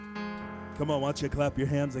Come on, why don't you clap your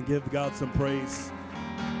hands and give God some praise?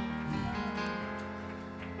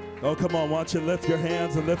 Oh, come on, why don't you lift your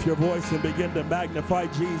hands and lift your voice and begin to magnify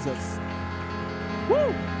Jesus.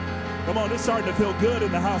 Woo! Come on, it's starting to feel good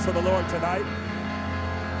in the house of the Lord tonight.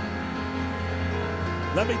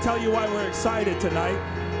 Let me tell you why we're excited tonight.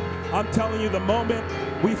 I'm telling you, the moment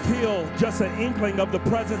we feel just an inkling of the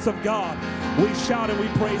presence of God, we shout and we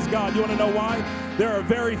praise God. You want to know why? There are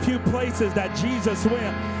very few places that Jesus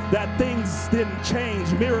went that things didn't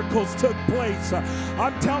change. Miracles took place.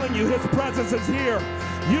 I'm telling you, his presence is here.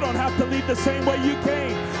 You don't have to leave the same way you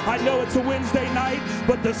came. I know it's a Wednesday night,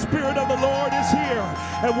 but the Spirit of the Lord is here.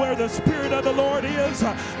 And where the Spirit of the Lord is,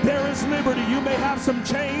 there is liberty. You may have some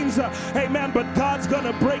chains, amen, but God's going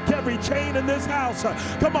to break every chain in this house.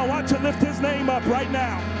 Come on, why don't you lift his name up right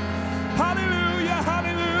now? Hallelujah,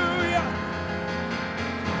 hallelujah,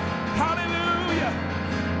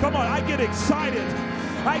 hallelujah. Come on, I get excited.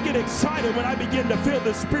 I get excited when I begin to feel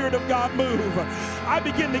the Spirit of God move. I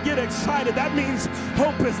begin to get excited. That means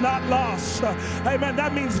hope is not lost. Amen.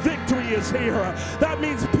 That means victory is here. That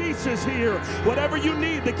means peace is here. Whatever you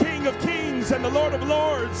need, the King of Kings and the Lord of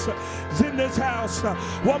Lords is in this house.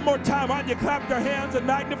 One more time, why don't you clap your hands and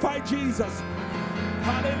magnify Jesus?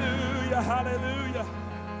 Hallelujah, hallelujah.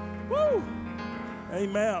 Woo!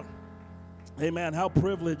 Amen. Amen. How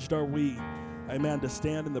privileged are we, amen, to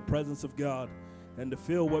stand in the presence of God and to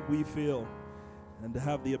feel what we feel, and to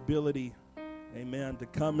have the ability, amen, to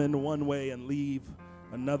come in one way and leave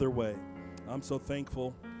another way. I'm so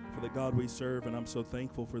thankful for the God we serve, and I'm so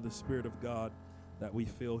thankful for the Spirit of God that we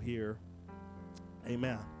feel here.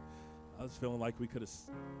 Amen. I was feeling like we could have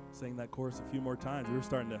sang that chorus a few more times. We were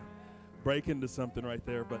starting to break into something right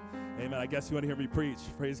there, but amen. I guess you want to hear me preach.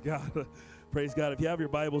 Praise God. Praise God. If you have your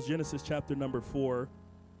Bibles, Genesis chapter number 4.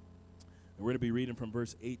 We're going to be reading from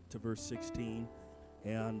verse 8 to verse 16.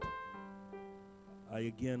 And I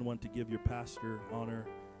again want to give your pastor honor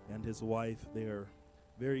and his wife. They are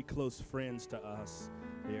very close friends to us.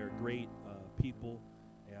 They are great people,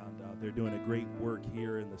 and they're doing a great work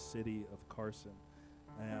here in the city of Carson.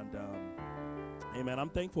 And amen, I'm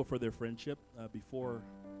thankful for their friendship. Before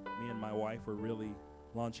me and my wife were really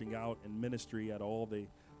launching out in ministry at all, they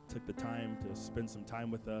took the time to spend some time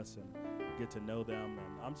with us and get to know them.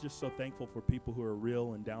 And I'm just so thankful for people who are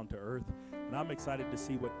real and down to earth. And I'm excited to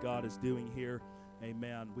see what God is doing here.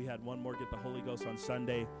 Amen. We had one more get the Holy Ghost on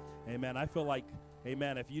Sunday. Amen. I feel like,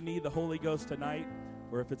 amen, if you need the Holy Ghost tonight,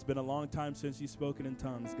 or if it's been a long time since you've spoken in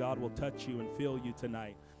tongues, God will touch you and fill you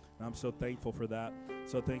tonight. And I'm so thankful for that.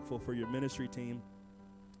 So thankful for your ministry team.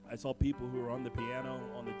 I saw people who were on the piano,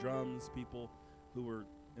 on the drums, people who were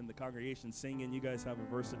in the congregation singing. You guys have a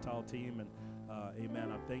versatile team, and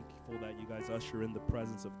amen, I'm thankful that you guys usher in the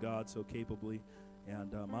presence of God so capably,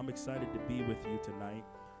 and I'm excited to be with you tonight.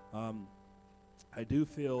 I do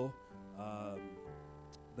feel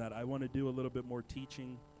that I want to do a little bit more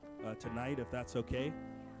teaching tonight, if that's okay.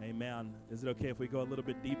 Amen. Is it okay if we go a little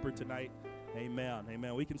bit deeper tonight? Amen.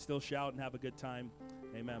 Amen. We can still shout and have a good time.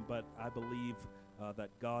 Amen. But I believe that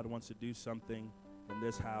God wants to do something in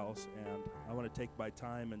this house, and I want to take my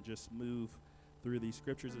time and just move through these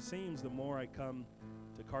scriptures. It seems the more I come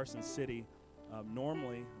to Carson City,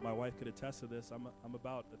 normally, my wife could attest to this, I'm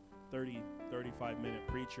about a 35 minute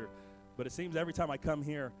preacher, but it seems every time I come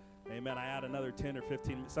here, amen, I add another 10 or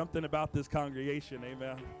 15, something about this congregation,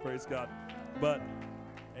 amen, praise God. But,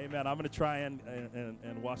 amen, I'm going to try and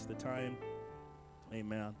watch the time,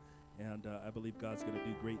 amen, and I believe God's going to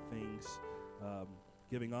do great things.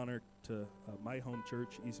 Giving honor to my home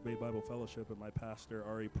church, East Bay Bible Fellowship, and my pastor,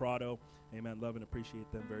 Ari Prado. Amen. Love and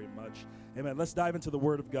appreciate them very much. Amen. Let's dive into the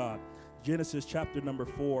Word of God. Genesis chapter number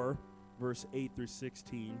 4, verse 8 through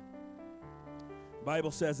 16. The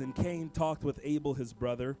Bible says, "And Cain talked with Abel his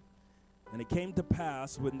brother, and it came to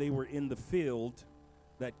pass when they were in the field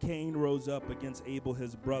that Cain rose up against Abel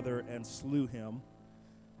his brother and slew him.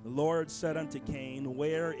 The Lord said unto Cain,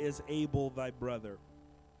 Where is Abel thy brother?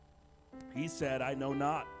 He said, I know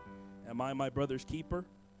not. Am I my brother's keeper?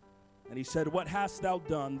 And he said, What hast thou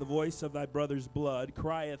done? The voice of thy brother's blood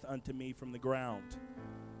crieth unto me from the ground.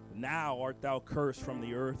 Now art thou cursed from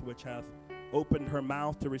the earth, which hath opened her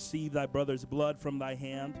mouth to receive thy brother's blood from thy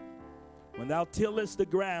hand. When thou tillest the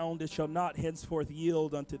ground, it shall not henceforth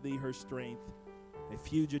yield unto thee her strength. A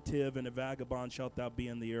fugitive and a vagabond shalt thou be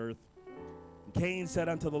in the earth. And Cain said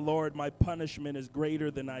unto the Lord, My punishment is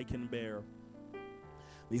greater than I can bear.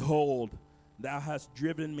 Behold, thou hast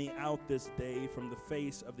driven me out this day from the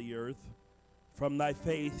face of the earth. From thy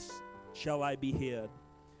face shall I be hid.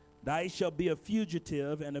 And I shall be a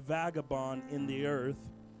fugitive and a vagabond in the earth.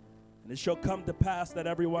 And it shall come to pass that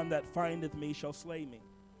everyone that findeth me shall slay me.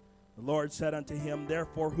 The Lord said unto him,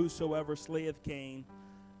 Therefore whosoever slayeth Cain,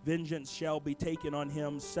 vengeance shall be taken on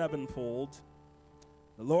him sevenfold.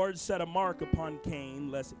 The Lord set a mark upon Cain,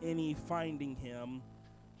 lest any finding him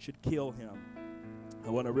should kill him. I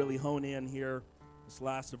want to really hone in here, this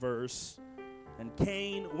last verse. And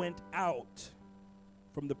Cain went out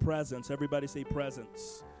from the presence, everybody say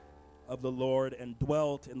presence, of the Lord, and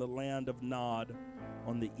dwelt in the land of Nod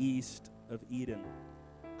on the east of Eden.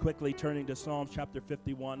 Quickly turning to Psalms chapter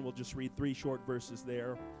 51, we'll just read 3 short verses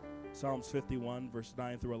there. Psalms 51, verse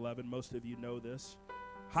 9 through 11. Most of you know this.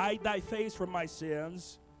 Hide thy face from my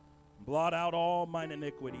sins, blot out all mine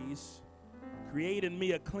iniquities. Create in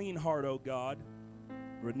me a clean heart, O God.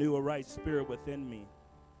 Renew a right spirit within me.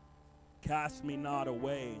 Cast me not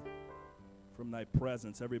away from thy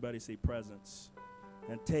presence. Everybody say presence.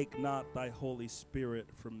 And take not thy Holy Spirit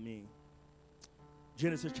from me.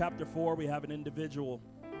 Genesis chapter 4, we have an individual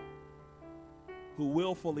who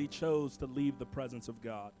willfully chose to leave the presence of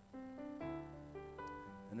God.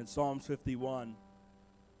 And in Psalms 51,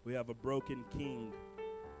 we have a broken king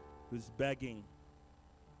who's begging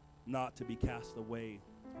not to be cast away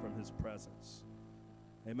from his presence.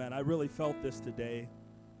 Amen. I really felt this today.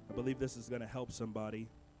 I believe this is going to help somebody.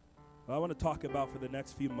 But I want to talk about for the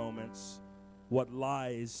next few moments what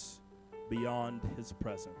lies beyond his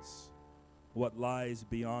presence. What lies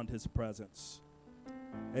beyond his presence.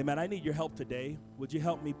 Amen. I need your help today. Would you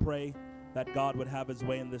help me pray that God would have his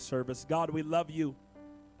way in this service? God, we love you.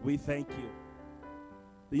 We thank you.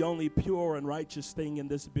 The only pure and righteous thing in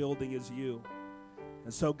this building is you.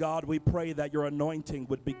 And so, God, we pray that your anointing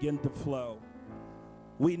would begin to flow.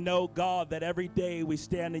 We know, God, that every day we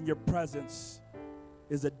stand in your presence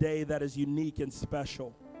is a day that is unique and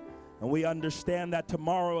special. And we understand that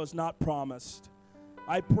tomorrow is not promised.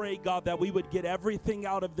 I pray, God, that we would get everything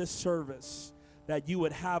out of this service that you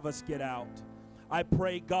would have us get out. I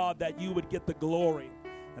pray, God, that you would get the glory.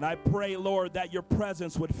 And I pray, Lord, that your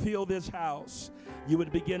presence would fill this house. You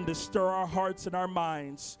would begin to stir our hearts and our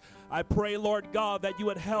minds. I pray, Lord God, that you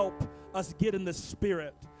would help us get in the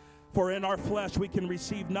spirit. For in our flesh we can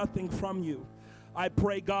receive nothing from you. I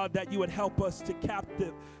pray, God, that you would help us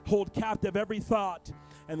to hold captive every thought.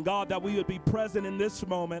 And God, that we would be present in this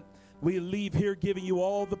moment. We leave here giving you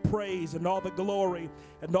all the praise and all the glory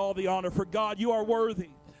and all the honor. For God, you are worthy.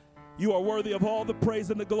 You are worthy of all the praise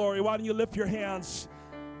and the glory. Why don't you lift your hands,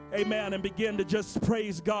 amen, and begin to just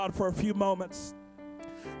praise God for a few moments.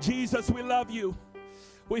 Jesus, we love you.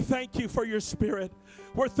 We thank you for your spirit.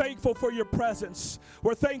 We're thankful for your presence.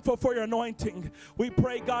 We're thankful for your anointing. We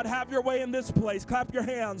pray, God, have your way in this place. Clap your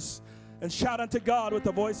hands and shout unto God with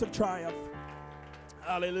the voice of triumph.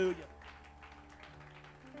 Hallelujah.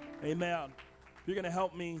 Amen. If you're going to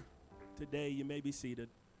help me today, you may be seated.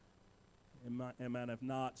 Amen. If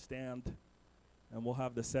not, stand, and we'll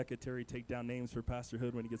have the secretary take down names for Pastor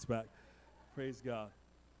Hood when he gets back. Praise God.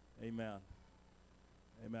 Amen.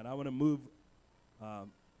 Amen. I want to move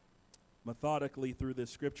methodically through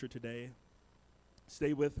this scripture today.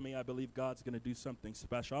 Stay with me. I believe God's going to do something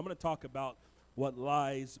special. I'm going to talk about what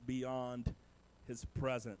lies beyond his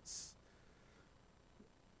presence.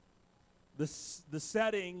 The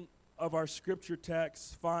setting of our scripture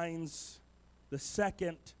text finds the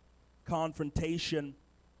second confrontation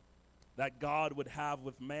that God would have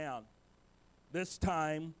with man. This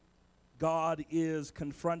time, God is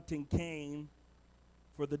confronting Cain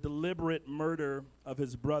for the deliberate murder of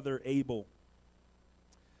his brother Abel.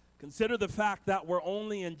 Consider the fact that we're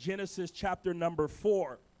only in Genesis chapter number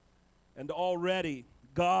 4, and already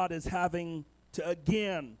God is having to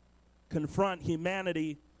again confront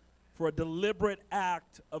humanity for a deliberate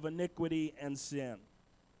act of iniquity and sin.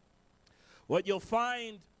 What you'll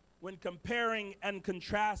find when comparing and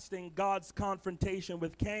contrasting God's confrontation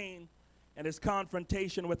with Cain and his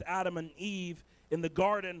confrontation with Adam and Eve in the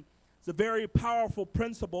garden, it's a very powerful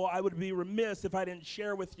principle I would be remiss if I didn't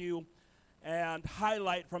share with you and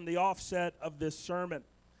highlight from the offset of this sermon.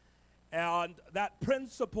 And that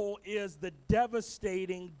principle is the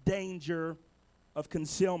devastating danger of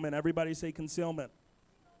concealment. Everybody say concealment.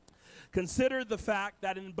 Consider the fact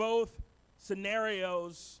that in both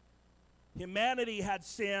scenarios, humanity had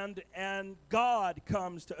sinned and God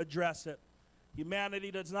comes to address it.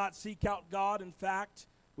 Humanity does not seek out God. In fact,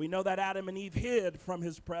 we know that Adam and Eve hid from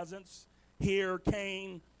his presence. Here,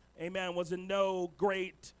 Cain, amen, was in no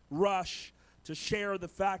great rush to share the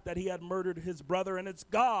fact that he had murdered his brother, and it's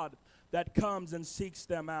God that comes and seeks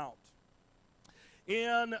them out.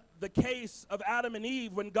 In the case of Adam and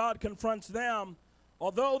Eve, when God confronts them,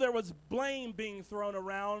 although there was blame being thrown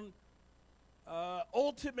around,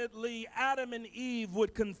 ultimately Adam and Eve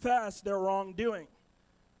would confess their wrongdoing.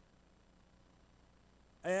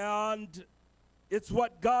 And And it's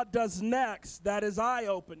what God does next that is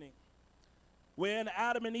eye-opening. When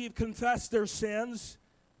Adam and Eve confessed their sins,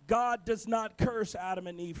 God does not curse Adam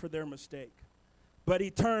and Eve for their mistake, but he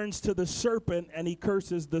turns to the serpent and he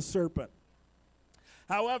curses the serpent.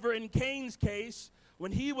 However, in Cain's case,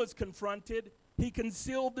 when he was confronted, he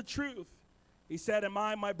concealed the truth. He said, "Am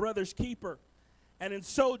I my brother's keeper?" And in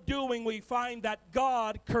so doing, we find that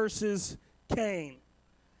God curses Cain.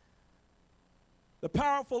 The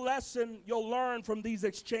powerful lesson you'll learn from these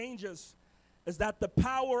exchanges is that the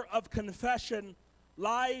power of confession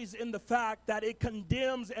lies in the fact that it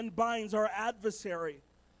condemns and binds our adversary,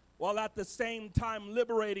 while at the same time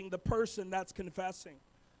liberating the person that's confessing.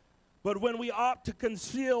 But when we opt to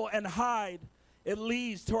conceal and hide, it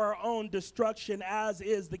leads to our own destruction, as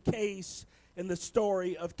is the case in the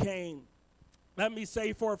story of Cain. Let me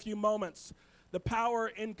say for a few moments, the power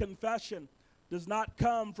in confession does not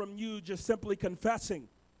come from you just simply confessing.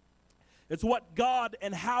 It's what God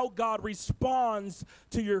and how God responds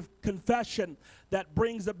to your confession that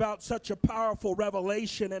brings about such a powerful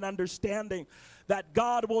revelation and understanding that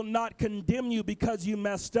God will not condemn you because you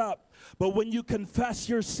messed up. But when you confess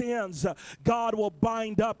your sins, God will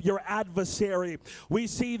bind up your adversary. We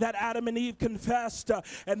see that Adam and Eve confessed,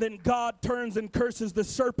 and then God turns and curses the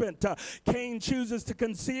serpent. Cain chooses to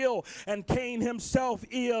conceal, and Cain himself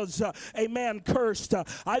is, amen, cursed.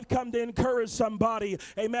 I've come to encourage somebody,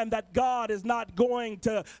 amen, that God is not going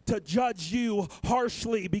to judge you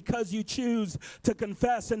harshly because you choose to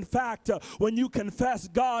confess. In fact, when you confess,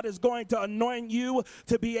 God is going to anoint you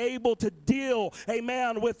to be able to deal,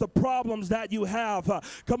 amen, with the problems that you have.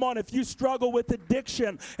 Come on, if you struggle with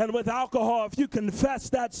addiction and with alcohol, if you confess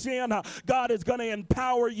that sin, God is going to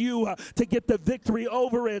empower you to get the victory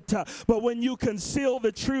over it. But when you conceal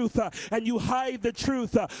the truth and you hide the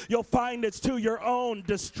truth, you'll find it's to your own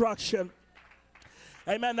destruction.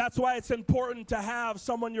 Amen. That's why it's important to have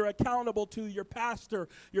someone you're accountable to, your pastor,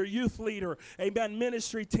 your youth leader, amen,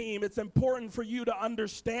 ministry team. It's important for you to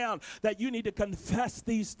understand that you need to confess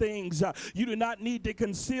these things. You do not need to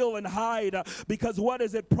conceal and hide, because what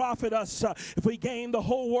does it profit us if we gain the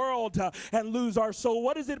whole world and lose our soul?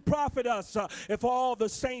 What does it profit us if all the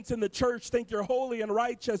saints in the church think you're holy and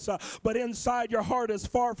righteous, but inside your heart is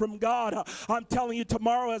far from God? I'm telling you,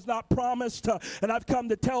 tomorrow is not promised, and I've come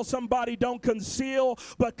to tell somebody, don't conceal,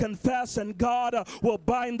 but confess, and God will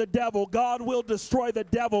bind the devil. God will destroy the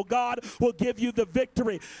devil. God will give you the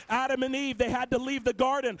victory. Adam and Eve, they had to leave the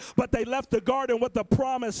garden, but they left the garden with the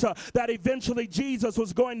promise that eventually Jesus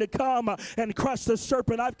was going to come and crush the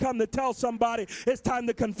serpent. I've come to tell somebody it's time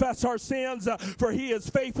to confess our sins, for he is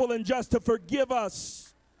faithful and just to forgive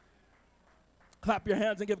us. Clap your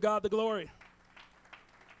hands and give God the glory.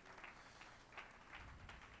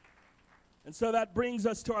 And so that brings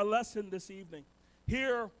us to our lesson this evening.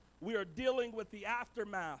 Here we are dealing with the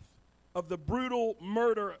aftermath of the brutal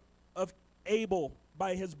murder of Abel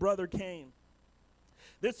by his brother Cain.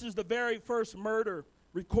 This is the very first murder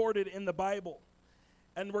recorded in the Bible.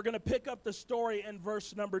 And we're going to pick up the story in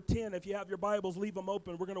verse number 10. If you have your Bibles, leave them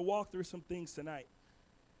open. We're going to walk through some things tonight.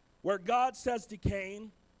 Where God says to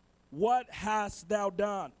Cain, "What hast thou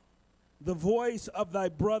done? The voice of thy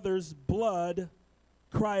brother's blood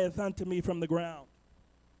crieth unto me from the ground."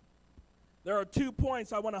 There are 2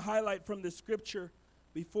 points I want to highlight from this scripture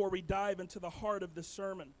before we dive into the heart of the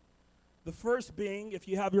sermon. The first being, if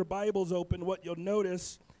you have your Bibles open, what you'll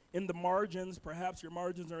notice in the margins, perhaps your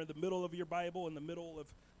margins are in the middle of your Bible, in the middle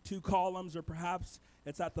of 2 columns, or perhaps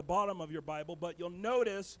it's at the bottom of your Bible, but you'll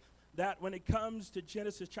notice that when it comes to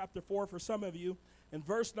Genesis chapter 4, for some of you, in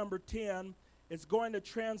verse number 10, it's going to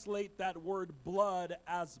translate that word blood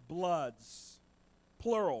as bloods,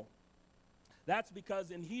 plural. That's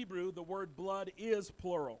because in Hebrew, the word blood is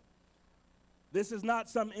plural. This is not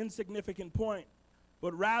some insignificant point,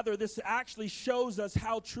 but rather this actually shows us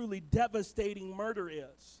how truly devastating murder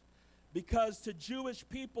is. Because to Jewish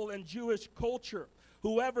people and Jewish culture,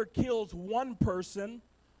 whoever kills one person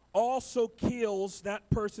also kills that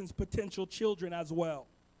person's potential children as well.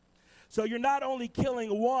 So you're not only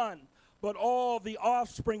killing one, but all the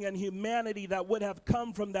offspring and humanity that would have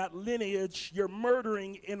come from that lineage, you're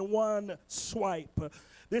murdering in one swipe.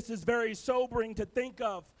 This is very sobering to think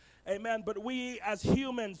of, amen, but we as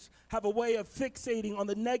humans have a way of fixating on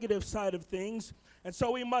the negative side of things, and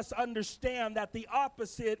so we must understand that the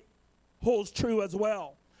opposite holds true as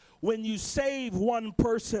well. when you save one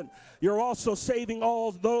person, you're also saving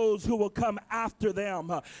all those who will come after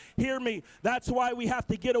them. Hear me. That's why we have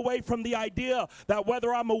to get away from the idea that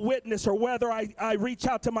whether I'm a witness or whether I reach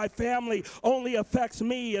out to my family only affects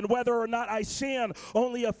me, and whether or not I sin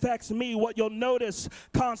only affects me. What you'll notice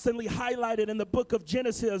constantly highlighted in the book of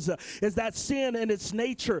Genesis is that sin in its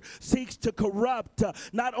nature seeks to corrupt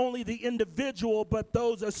not only the individual but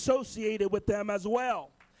those associated with them as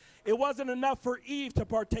well. It wasn't enough for Eve to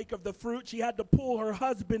partake of the fruit. She had to pull her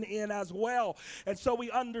husband in as well. And so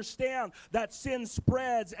we understand that sin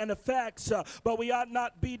spreads and affects, but we ought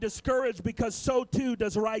not be discouraged, because so too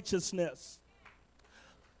does righteousness.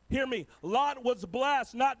 Hear me. Lot was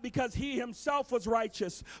blessed not because he himself was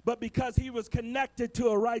righteous, but because he was connected to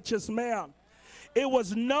a righteous man. It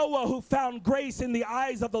was Noah who found grace in the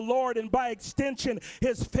eyes of the Lord, and by extension,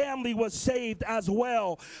 his family was saved as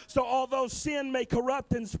well. So although sin may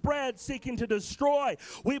corrupt and spread, seeking to destroy,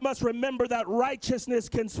 we must remember that righteousness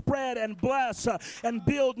can spread and bless and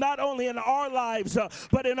build not only in our lives,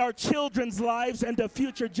 but in our children's lives and to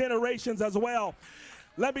future generations as well.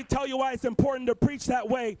 Let me tell you why it's important to preach that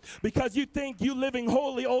way, because you think you living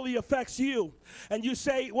holy only affects you. And you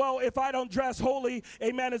say, well, if I don't dress holy,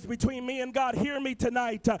 amen, it's between me and God. Hear me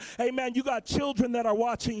tonight. Amen. You got children that are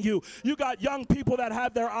watching you. You got young people that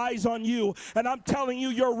have their eyes on you. And I'm telling you,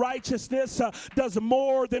 your righteousness does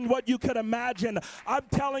more than what you could imagine. I'm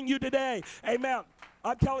telling you today, amen.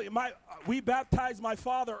 I'm telling you, we baptized my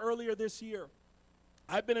father earlier this year.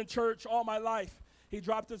 I've been in church all my life. He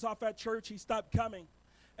dropped us off at church. He stopped coming.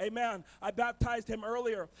 Amen. I baptized him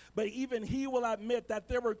earlier, but even he will admit that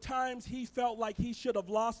there were times he felt like he should have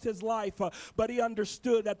lost his life, but he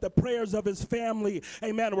understood that the prayers of his family,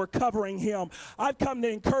 amen, were covering him. I've come to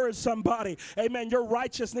encourage somebody, amen, your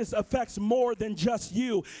righteousness affects more than just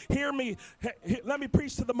you. Hear me. Let me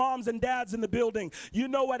preach to the moms and dads in the building. You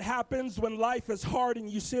know what happens when life is hard and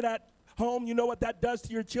you sit at home? You know what that does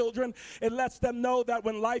to your children? It lets them know that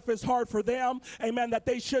when life is hard for them, amen, that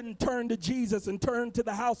they shouldn't turn to Jesus and turn to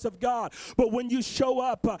the house of God. But when you show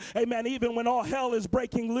up, amen, even when all hell is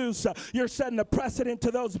breaking loose, you're setting a precedent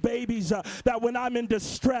to those babies that when I'm in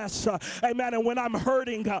distress, amen, and when I'm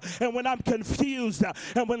hurting, and when I'm confused,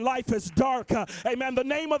 and when life is dark, amen, the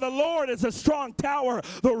name of the Lord is a strong tower.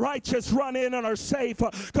 The righteous run in and are safe.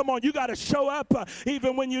 Come on, you got to show up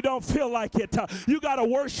even when you don't feel like it. You got to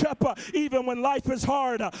worship even when life is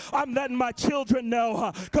hard. I'm letting my children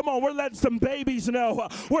know. Come on, we're letting some babies know.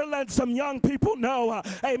 We're letting some young people know,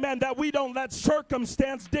 amen, that we don't let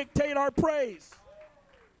circumstance dictate our praise.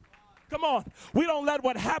 Come on. We don't let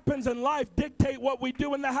what happens in life dictate what we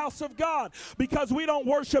do in the house of God, because we don't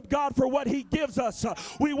worship God for what he gives us.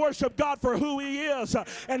 We worship God for who he is.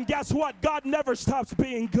 And guess what? God never stops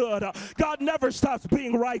being good. God never stops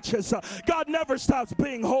being righteous. God never stops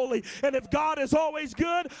being holy. And if God is always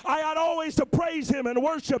good, I ought always to praise him and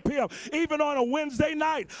worship him. Even on a Wednesday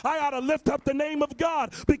night, I ought to lift up the name of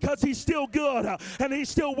God, because he's still good and he's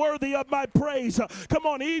still worthy of my praise. Come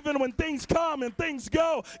on, even when things come and things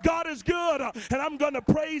go, God is good, and I'm going to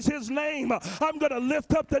praise his name. I'm going to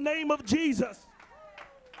lift up the name of Jesus.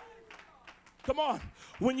 Come on.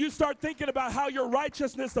 When you start thinking about how your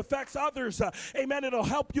righteousness affects others, amen, it'll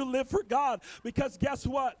help you live for God. Because guess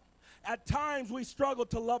what? At times we struggle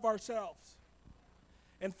to love ourselves.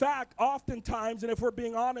 In fact, oftentimes, and if we're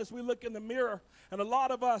being honest, we look in the mirror, and a lot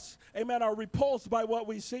of us, amen, are repulsed by what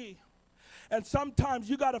we see. And sometimes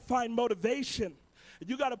you got to find motivation.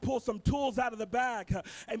 You got to pull some tools out of the bag.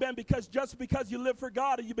 Amen. Because just because you live for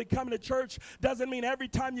God and you been coming to church doesn't mean every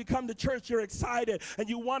time you come to church you're excited and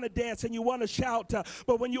you want to dance and you want to shout.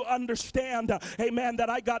 But when you understand, amen, that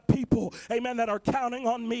I got people, amen, that are counting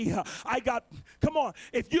on me. Come on.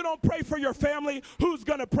 If you don't pray for your family, who's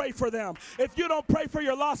going to pray for them? If you don't pray for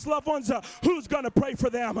your lost loved ones, who's going to pray for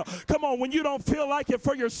them? Come on. When you don't feel like it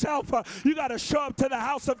for yourself, you got to show up to the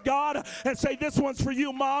house of God and say, this one's for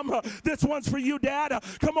you, Mom. This one's for you, Dad.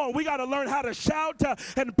 Come on, we got to learn how to shout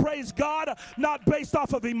and praise God, not based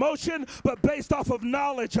off of emotion, but based off of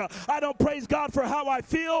knowledge. I don't praise God for how I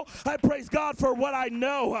feel. I praise God for what I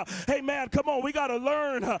know. Amen. Come on, we got to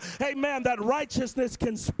learn, amen, that righteousness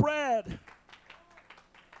can spread.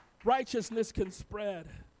 Righteousness can spread.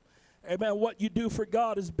 Amen. What you do for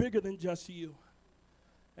God is bigger than just you.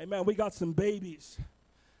 Amen. We got some babies,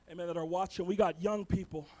 amen, that are watching. We got young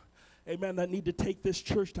people, amen, that need to take this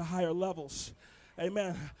church to higher levels.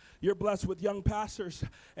 Amen. You're blessed with young pastors.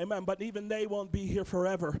 Amen. But even they won't be here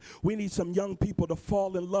forever. We need some young people to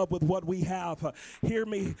fall in love with what we have. Hear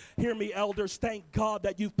me, elders. Thank God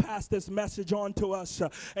that you've passed this message on to us.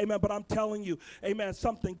 Amen. But I'm telling you, amen,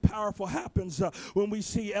 something powerful happens when we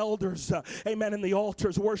see elders, amen, in the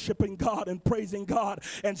altars worshiping God and praising God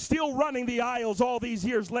and still running the aisles all these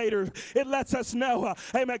years later. It lets us know,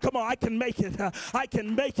 amen, come on, I can make it. I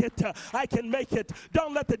can make it. I can make it.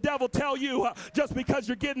 Don't let the devil tell you just because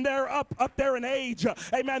you're getting there up there in age,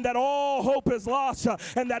 amen, that all hope is lost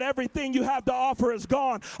and that everything you have to offer is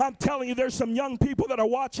gone. I'm telling you, there's some young people that are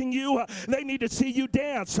watching you. They need to see you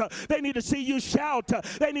dance. They need to see you shout.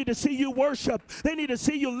 They need to see you worship. They need to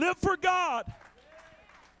see you live for God.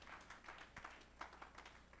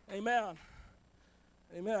 Amen.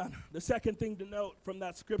 Amen. The second thing to note from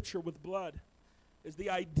that scripture with blood is the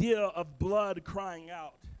idea of blood crying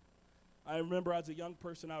out. I remember as a young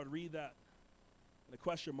person, I would read that. The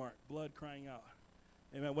question mark, blood crying out.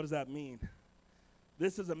 Amen. What does that mean?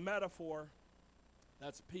 This is a metaphor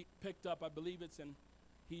that's picked up, I believe it's in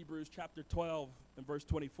Hebrews chapter 12 and verse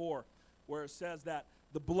 24, where it says that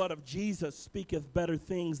the blood of Jesus speaketh better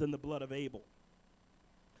things than the blood of Abel.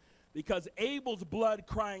 Because Abel's blood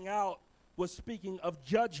crying out was speaking of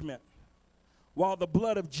judgment, while the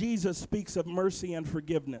blood of Jesus speaks of mercy and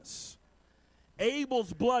forgiveness.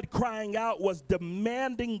 Abel's blood crying out was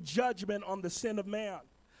demanding judgment on the sin of man.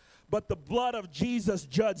 But the blood of Jesus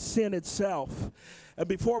judged sin itself. And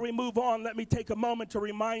before we move on, let me take a moment to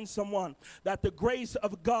remind someone that the grace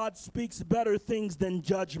of God speaks better things than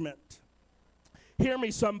judgment. Hear me,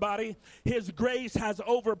 somebody. His grace has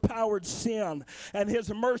overpowered sin, and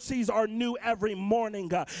his mercies are new every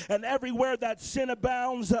morning. And everywhere that sin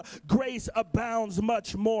abounds, grace abounds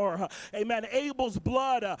much more. Amen. Abel's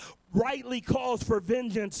blood rightly calls for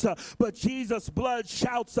vengeance, but Jesus' blood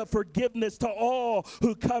shouts of forgiveness to all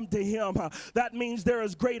who come to him. That means there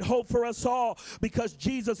is great hope for us all, because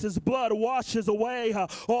Jesus' blood washes away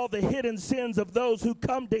all the hidden sins of those who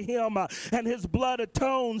come to him, and his blood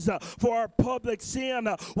atones for our public sin,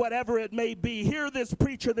 whatever it may be. Hear this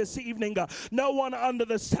preacher this evening. No one under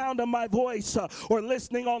the sound of my voice or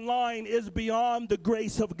listening online is beyond the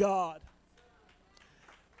grace of God.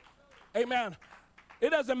 Amen. It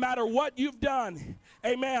doesn't matter what you've done.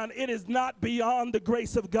 Amen. It is not beyond the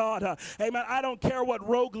grace of God. Amen. I don't care what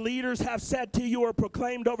rogue leaders have said to you or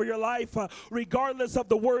proclaimed over your life, regardless of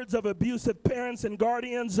the words of abusive parents and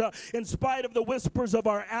guardians, in spite of the whispers of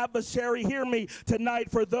our adversary. Hear me tonight.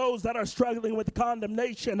 For those that are struggling with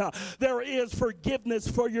condemnation, there is forgiveness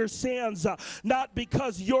for your sins, not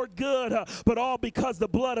because you're good, but all because the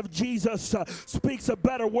blood of Jesus speaks a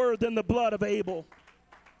better word than the blood of Abel.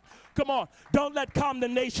 Come on, don't let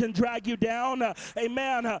condemnation drag you down,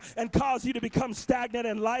 amen, and cause you to become stagnant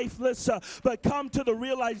and lifeless, but come to the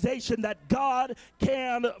realization that God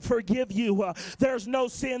can forgive you. There's no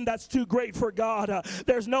sin that's too great for God.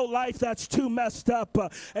 There's no life that's too messed up.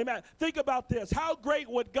 Amen. Think about this. How great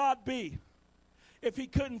would God be if he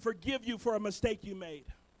couldn't forgive you for a mistake you made?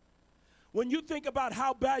 When you think about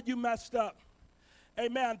how bad you messed up,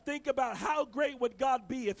 amen, think about how great would God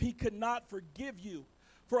be if he could not forgive you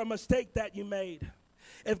for a mistake that you made.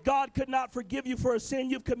 If God could not forgive you for a sin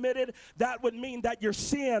you've committed, that would mean that your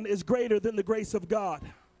sin is greater than the grace of God.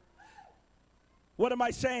 What am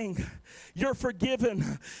I saying? You're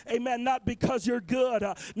forgiven, amen, not because you're good,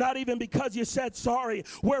 not even because you said sorry.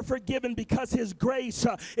 We're forgiven because his grace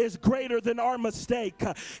is greater than our mistake.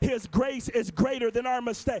 His grace is greater than our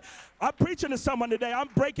mistake. I'm preaching to someone today. I'm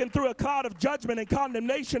breaking through a cloud of judgment and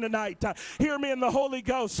condemnation tonight. Hear me in the Holy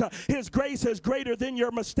Ghost. His grace is greater than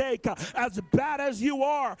your mistake. As bad as you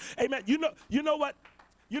are, amen. You know what?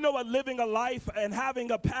 You know what? Living a life and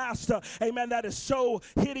having a past, amen, that is so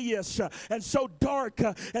hideous and so dark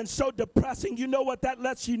and so depressing. You know what that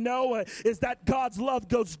lets you know is that God's love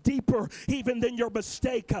goes deeper even than your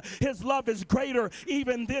mistake. His love is greater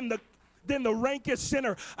even than the rankest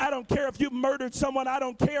sinner. I don't care if you've murdered someone. I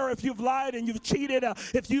don't care if you've lied and you've cheated,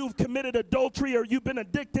 if you've committed adultery or you've been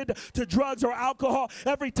addicted to drugs or alcohol.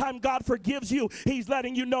 Every time God forgives you, he's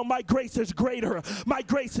letting you know my grace is greater. My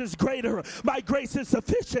grace is greater. My grace is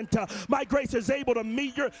sufficient. My grace is able to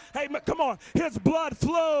meet your, amen, come on. His blood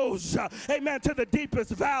flows, amen, to the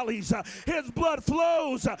deepest valleys. His blood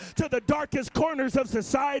flows to the darkest corners of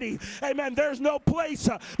society. Amen. There's no place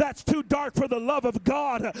that's too dark for the love of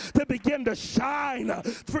God to begin to shine.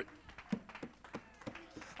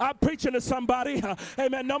 I'm preaching to somebody.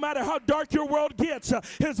 Amen. No matter how dark your world gets,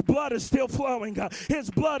 his blood is still flowing. His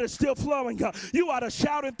blood is still flowing. You ought to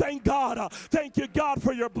shout and thank God. Thank you, God,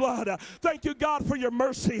 for your blood. Thank you, God, for your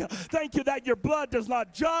mercy. Thank you that your blood does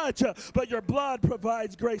not judge, but your blood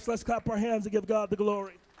provides grace. Let's clap our hands and give God the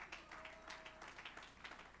glory.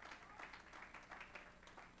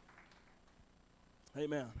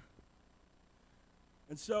 Amen.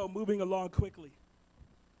 And so, moving along quickly,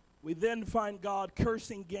 we then find God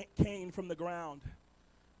cursing Cain from the ground,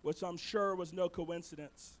 which I'm sure was no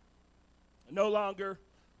coincidence. No longer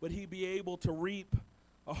would he be able to reap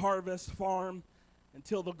a harvest, farm, and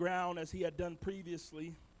till the ground as he had done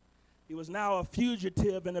previously. He was now a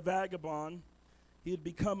fugitive and a vagabond. He had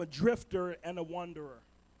become a drifter and a wanderer.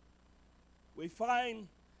 We find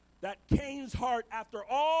that Cain's heart, after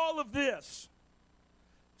all of this,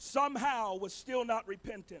 somehow was still not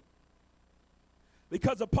repentant.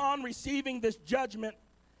 Because upon receiving this judgment,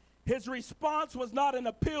 his response was not an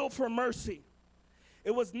appeal for mercy.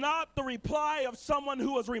 It was not the reply of someone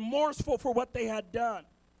who was remorseful for what they had done.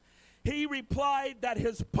 He replied that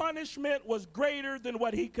his punishment was greater than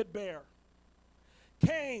what he could bear.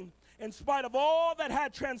 Cain, in spite of all that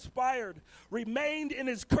had transpired, remained in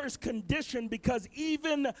his cursed condition because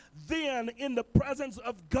even then, in the presence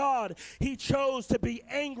of God, he chose to be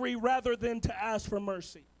angry rather than to ask for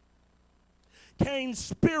mercy. Cain's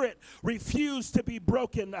spirit refused to be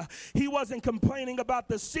broken. He wasn't complaining about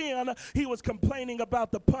the sin, he was complaining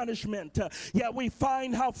about the punishment. Yet we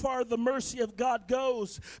find how far the mercy of God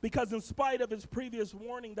goes, because in spite of his previous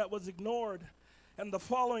warning that was ignored, and the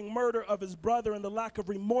following murder of his brother and the lack of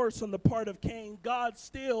remorse on the part of Cain, God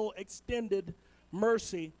still extended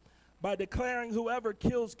mercy by declaring whoever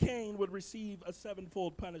kills Cain would receive a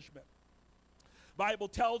sevenfold punishment. Bible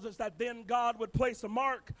tells us that then God would place a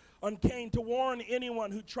mark on Cain to warn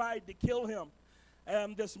anyone who tried to kill him.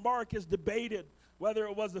 And this mark is debated, whether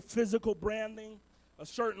it was a physical branding, a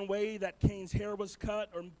certain way that Cain's hair was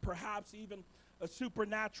cut, or perhaps even a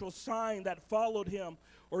supernatural sign that followed him,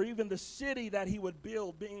 or even the city that he would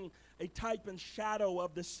build, being a type and shadow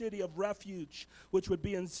of the city of refuge, which would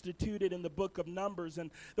be instituted in the book of Numbers. And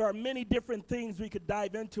there are many different things we could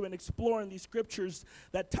dive into and explore in these scriptures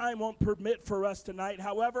that time won't permit for us tonight.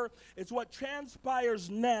 However, it's what transpires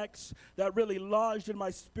next that really lodged in my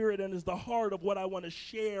spirit and is the heart of what I want to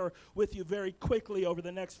share with you very quickly over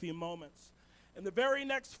the next few moments. In the very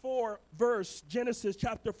next verse, Genesis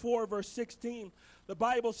chapter 4, verse 16, the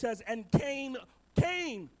Bible says, and Cain,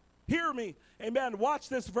 hear me, amen, watch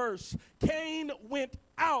this verse. Cain went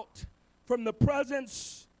out from the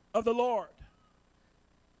presence of the Lord.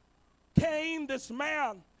 Cain, this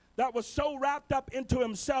man that was so wrapped up into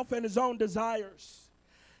himself and his own desires.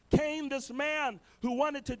 Cain, this man who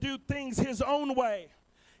wanted to do things his own way.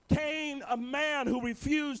 Cain, a man who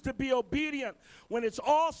refused to be obedient. When it's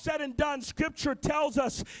all said and done, Scripture tells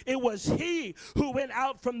us it was he who went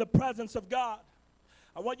out from the presence of God.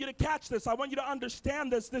 I want you to catch this. I want you to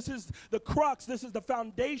understand this. This is the crux. This is the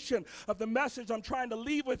foundation of the message I'm trying to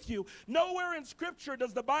leave with you. Nowhere in Scripture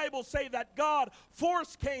does the Bible say that God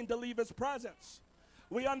forced Cain to leave his presence.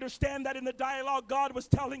 We understand that in the dialogue, God was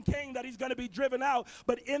telling Cain that he's going to be driven out.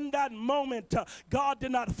 But in that moment, God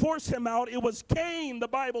did not force him out. It was Cain, the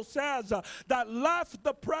Bible says, that left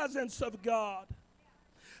the presence of God.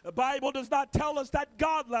 The Bible does not tell us that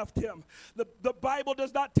God left him. The Bible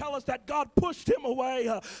does not tell us that God pushed him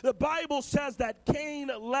away. The Bible says that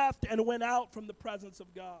Cain left and went out from the presence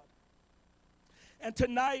of God. And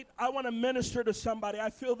tonight, I want to minister to somebody. I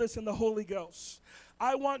feel this in the Holy Ghost.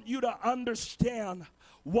 I want you to understand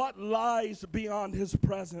what lies beyond his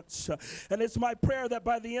presence. And it's my prayer that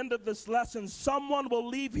by the end of this lesson, someone will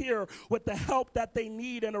leave here with the help that they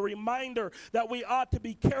need and a reminder that we ought to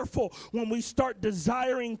be careful when we start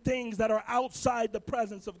desiring things that are outside the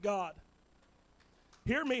presence of God.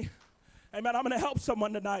 Hear me. Amen. I'm going to help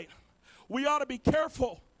someone tonight. We ought to be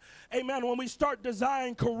careful, amen, when we start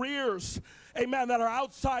desiring careers, amen, that are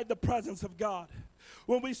outside the presence of God.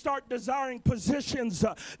 When we start desiring positions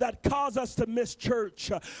that cause us to miss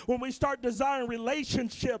church. When we start desiring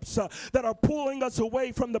relationships that are pulling us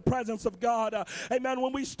away from the presence of God. Amen.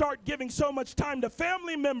 When we start giving so much time to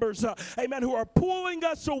family members, amen, who are pulling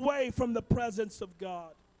us away from the presence of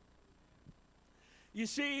God. You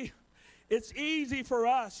see, it's easy for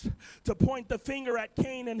us to point the finger at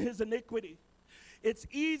Cain and his iniquity. It's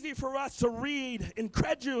easy for us to read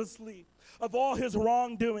incredulously of all his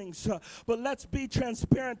wrongdoings. But let's be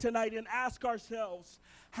transparent tonight and ask ourselves,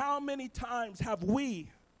 how many times have we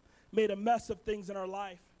made a mess of things in our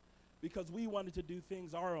life because we wanted to do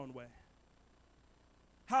things our own way?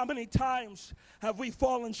 How many times have we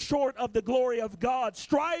fallen short of the glory of God,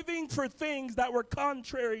 striving for things that were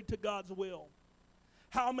contrary to God's will?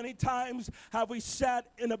 How many times have we sat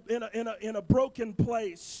in a broken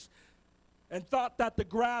place and thought that the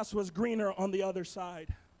grass was greener on the other side?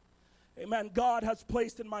 Amen. God has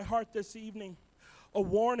placed in my heart this evening a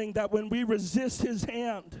warning that when we resist his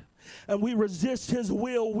hand and we resist his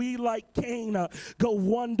will, we, like Cain, go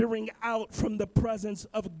wandering out from the presence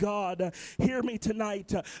of God. Hear me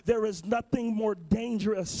tonight. There is nothing more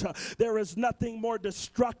dangerous. There is nothing more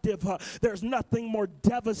destructive. There's nothing more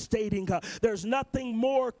devastating. There's nothing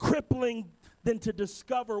more crippling than to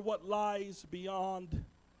discover what lies beyond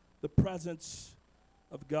the presence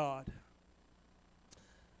of God.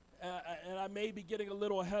 And I may be getting a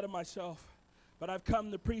little ahead of myself, but I've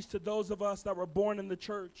come to preach to those of us that were born in the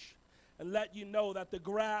church and let you know that the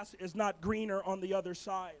grass is not greener on the other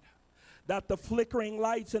side. That the flickering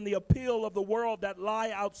lights and the appeal of the world that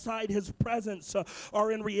lie outside his presence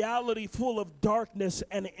are in reality full of darkness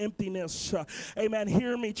and emptiness. Amen.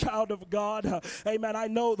 Hear me, child of God. Amen. I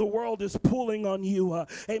know the world is pulling on you.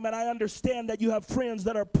 Amen. I understand that you have friends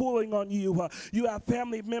that are pulling on you. You have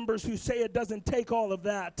family members who say it doesn't take all of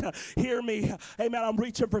that. Hear me. Amen. I'm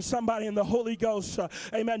reaching for somebody in the Holy Ghost.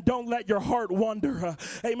 Amen. Don't let your heart wander.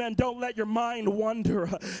 Amen. Don't let your mind wander.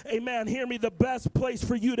 Amen. Hear me. The best place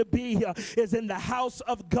for you to be is in the house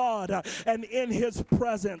of God and in his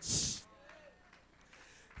presence.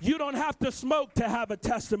 You don't have to smoke to have a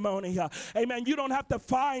testimony. Amen. You don't have to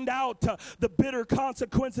find out the bitter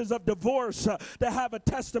consequences of divorce to have a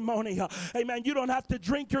testimony. Amen. You don't have to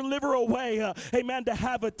drink your liver away. Amen. To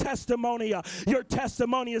have a testimony. Your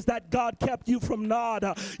testimony is that God kept you from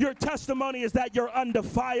nod. Your testimony is that you're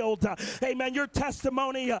undefiled. Amen. Your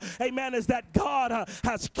testimony, amen, is that God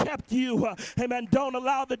has kept you. Amen. Don't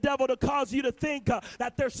allow the devil to cause you to think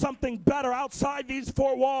that there's something better outside these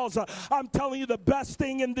four walls. I'm telling you, the best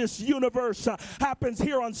thing in this universe happens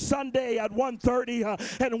here on Sunday at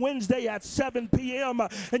 1:30 and Wednesday at 7 p.m.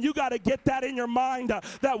 And you got to get that in your mind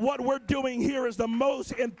that what we're doing here is the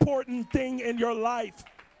most important thing in your life.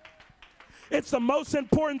 It's the most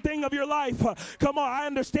important thing of your life. Come on, I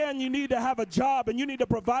understand you need to have a job and you need to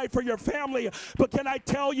provide for your family. But can I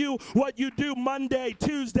tell you what you do Monday,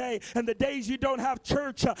 Tuesday, and the days you don't have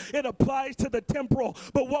church, it applies to the temporal.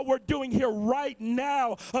 But what we're doing here right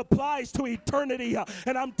now applies to eternity.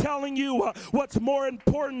 And I'm telling you, what's more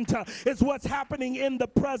important is what's happening in the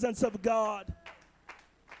presence of God.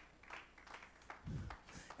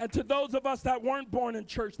 And to those of us that weren't born in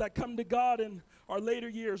church, that come to God in our later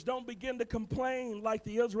years, don't begin to complain like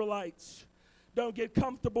the Israelites. Don't get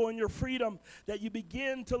comfortable in your freedom, that you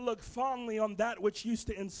begin to look fondly on that which used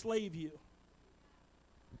to enslave you.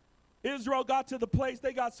 Israel got to the place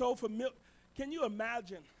they got so familiar. Can you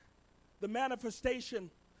imagine the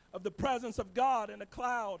manifestation of the presence of God in a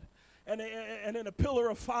cloud and in a pillar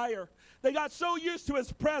of fire? They got so used to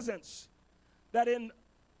his presence that in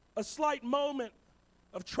a slight moment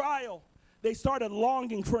of trial, they started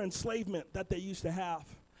longing for enslavement that they used to have.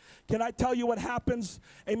 Can I tell you what happens,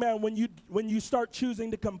 amen, when you start choosing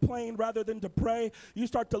to complain rather than to pray? You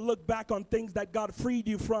start to look back on things that God freed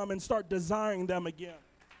you from and start desiring them again.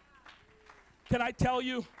 Can I tell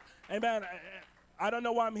you, amen, I don't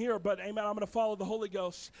know why I'm here, but amen, I'm going to follow the Holy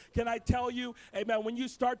Ghost. Can I tell you, amen, when you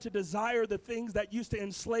start to desire the things that used to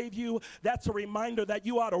enslave you, that's a reminder that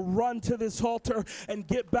you ought to run to this altar and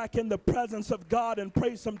get back in the presence of God and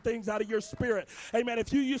pray some things out of your spirit. Amen.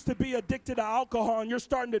 If you used to be addicted to alcohol and you're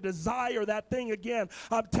starting to desire that thing again,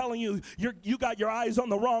 I'm telling you, you got your eyes on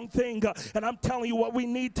the wrong thing. And I'm telling you, what we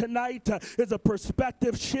need tonight is a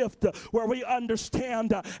perspective shift where we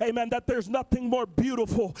understand, amen, that there's nothing more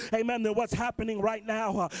beautiful, amen, than what's happening right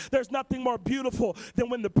now. There's nothing more beautiful than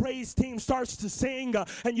when the praise team starts to sing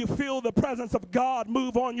and you feel the presence of God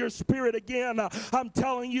move on your spirit again. I'm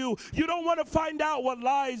telling you, you don't want to find out what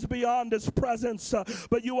lies beyond his presence,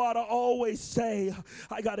 but you ought to always say,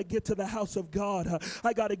 I got to get to the house of God.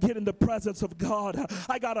 I got to get in the presence of God.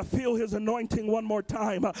 I got to feel his anointing one more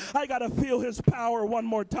time. I got to feel his power one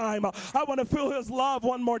more time. I want to feel his love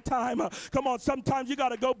one more time. Come on, sometimes you got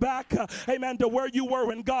to go back, amen, to where you were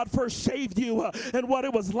when God first saved you. And what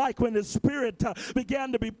it was like when his spirit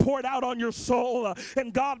began to be poured out on your soul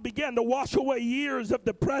and God began to wash away years of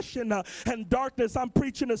depression and darkness. I'm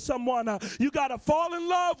preaching to someone, you got to fall in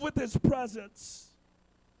love with his presence.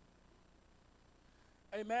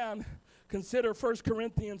 Amen. Consider 1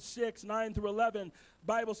 Corinthians 6, 9 through 11.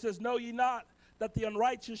 Bible says, know ye not that the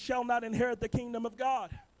unrighteous shall not inherit the kingdom of God?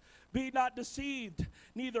 Be not deceived,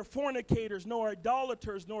 neither fornicators, nor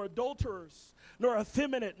idolaters, nor adulterers, nor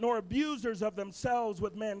effeminate, nor abusers of themselves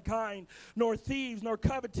with mankind, nor thieves, nor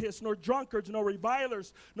covetous, nor drunkards, nor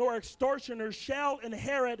revilers, nor extortioners shall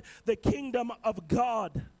inherit the kingdom of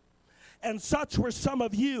God. And such were some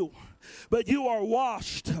of you, but you are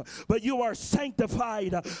washed, but you are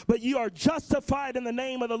sanctified, but you are justified in the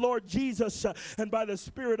name of the Lord Jesus and by the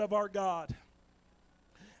Spirit of our God.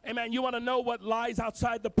 Amen. You want to know what lies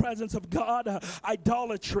outside the presence of God?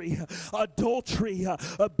 Idolatry, adultery,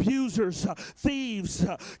 abusers, thieves,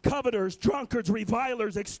 coveters, drunkards,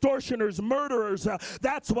 revilers, extortioners, murderers.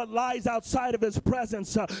 That's what lies outside of his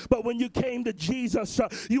presence. But when you came to Jesus,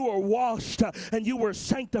 you were washed and you were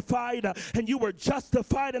sanctified and you were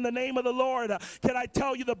justified in the name of the Lord. Can I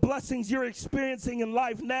tell you, the blessings you're experiencing in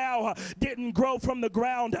life now didn't grow from the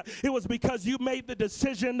ground. It was because you made the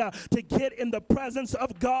decision to get in the presence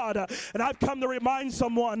of God. And I've come to remind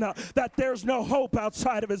someone that there's no hope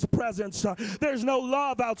outside of his presence. There's no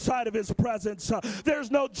love outside of his presence. There's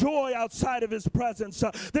no joy outside of his presence.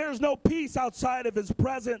 There's no peace outside of his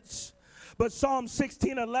presence. But Psalm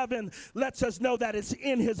 16:11 lets us know that it's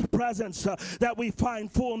in his presence that we find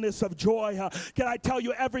fullness of joy. Can I tell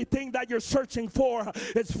you, everything that you're searching for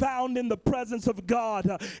is found in the presence of God.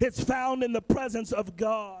 It's found in the presence of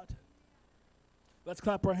God. Let's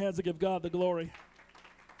clap our hands and give God the glory.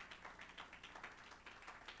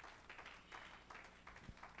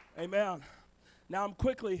 Amen. Now I'm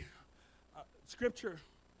quickly, Scripture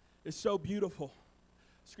is so beautiful.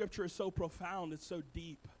 Scripture is so profound. It's so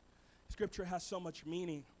deep. Scripture has so much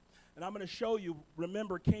meaning. And I'm going to show you,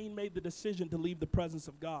 remember, Cain made the decision to leave the presence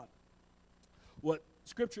of God. What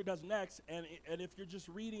Scripture does next, and if you're just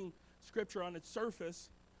reading Scripture on its surface,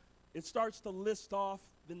 it starts to list off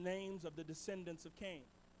the names of the descendants of Cain.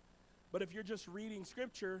 But if you're just reading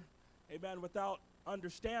Scripture, amen, without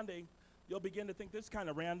understanding, you'll begin to think this is kind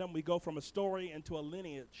of random. We go from a story into a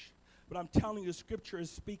lineage. But I'm telling you, Scripture is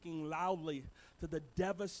speaking loudly to the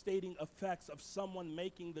devastating effects of someone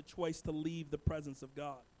making the choice to leave the presence of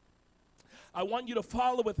God. I want you to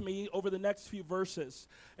follow with me over the next few verses.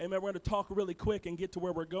 Amen. We're going to talk really quick and get to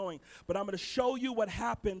where we're going. But I'm going to show you what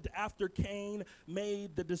happened after Cain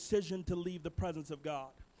made the decision to leave the presence of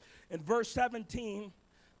God. In verse 17,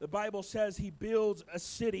 the Bible says he builds a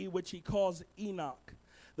city which he calls Enoch.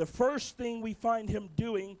 The first thing we find him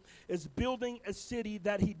doing is building a city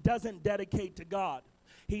that he doesn't dedicate to God.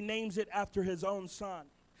 He names it after his own son.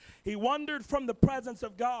 He wandered from the presence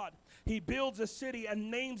of God. He builds a city and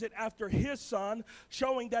names it after his son,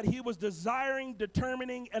 showing that he was desiring,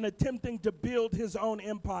 determining, and attempting to build his own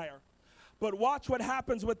empire. But watch what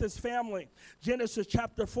happens with this family. Genesis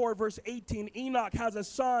chapter 4, verse 18. Enoch has a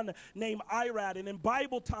son named Irad. And in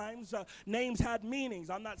Bible times, names had meanings.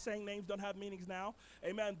 I'm not saying names don't have meanings now.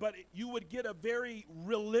 Amen. But you would get a very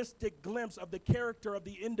realistic glimpse of the character of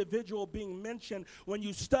the individual being mentioned when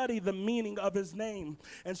you study the meaning of his name.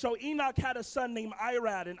 And so Enoch had a son named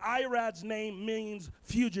Irad. And Irad's name means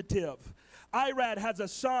fugitive. Irad has a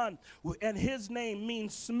son, and his name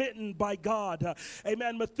means smitten by God.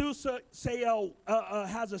 Amen. Methuselah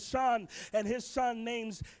has a son, and his son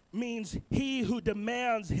means he who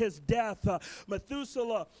demands his death.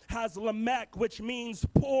 Methuselah has Lamech, which means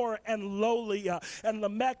poor and lowly. And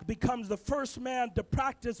Lamech becomes the first man to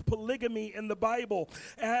practice polygamy in the Bible.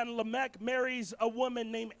 And Lamech marries a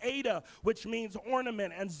woman named Ada, which means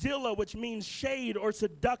ornament, and Zillah, which means shade or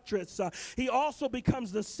seductress. He also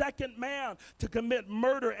becomes the second man to commit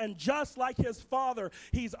murder. And just like his father,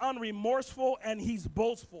 he's unremorseful and he's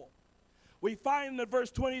boastful. We find in verse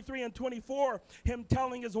 23 and 24 him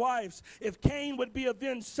telling his wives, if Cain would be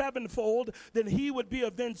avenged sevenfold, then he would be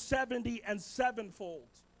avenged 70 and sevenfold.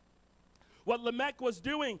 What Lamech was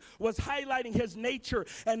doing was highlighting his nature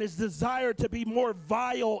and his desire to be more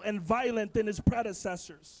vile and violent than his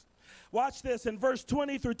predecessors. Watch this. In verse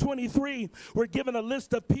 20 through 23, we're given a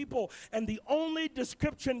list of people, and the only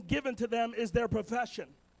description given to them is their profession.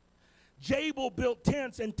 Jabal built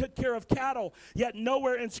tents and took care of cattle, yet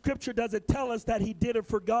nowhere in Scripture does it tell us that he did it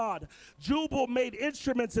for God. Jubal made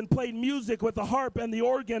instruments and played music with the harp and the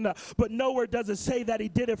organ, but nowhere does it say that he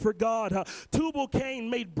did it for God.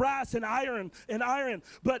 Tubal-Cain made brass and iron,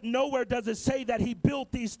 but nowhere does it say that he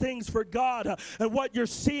built these things for God. And what you're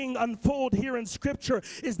seeing unfold here in Scripture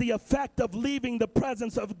is the effect of leaving the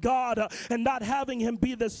presence of God and not having him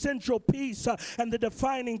be the central piece and the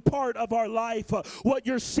defining part of our life. What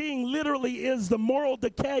you're seeing literally literally is the moral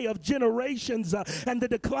decay of generations and the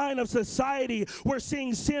decline of society. We're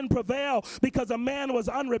seeing sin prevail because a man was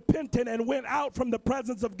unrepentant and went out from the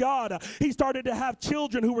presence of God. He started to have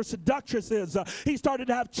children who were seductresses. He started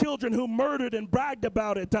to have children who murdered and bragged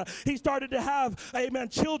about it. He started to have, amen,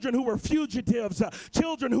 children who were fugitives,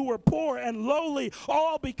 children who were poor and lowly,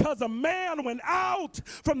 all because a man went out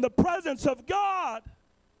from the presence of God.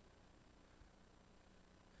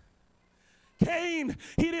 Cain,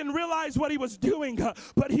 he didn't realize what he was doing,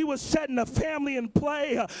 but he was setting a family in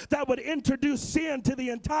play that would introduce sin to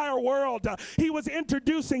the entire world. He was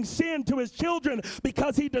introducing sin to his children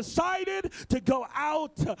because he decided to go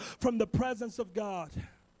out from the presence of God.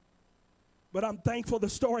 But I'm thankful the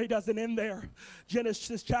story doesn't end there.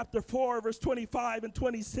 Genesis chapter 4, verse 25 and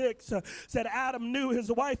 26 said Adam knew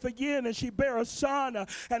his wife again, and she bare a son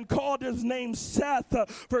and called his name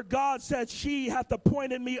Seth. For God said, she hath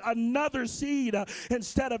appointed me another seed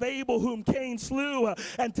instead of Abel, whom Cain slew.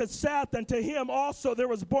 And to Seth and to him also there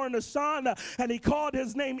was born a son, and he called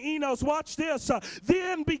his name Enos. Watch this.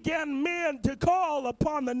 Then began men to call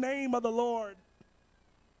upon the name of the Lord.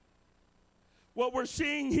 What we're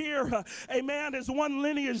seeing here, amen, is one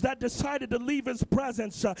lineage that decided to leave his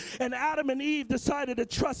presence. And Adam and Eve decided to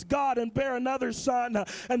trust God and bear another son.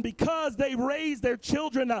 And because they raised their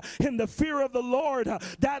children in the fear of the Lord,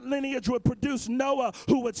 that lineage would produce Noah,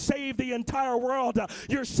 who would save the entire world.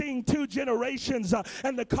 You're seeing two generations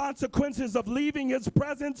and the consequences of leaving his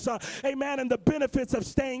presence, amen, and the benefits of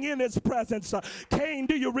staying in his presence. Cain,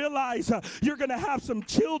 do you realize you're going to have some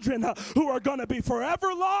children who are going to be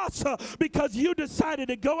forever lost because you decided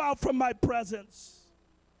to go out from my presence?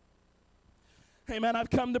 Amen.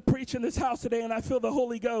 I've come to preach in this house today, and I feel the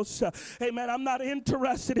Holy Ghost. Amen. I'm not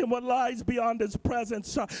interested in what lies beyond his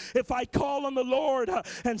presence. If I call on the Lord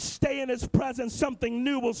and stay in his presence, something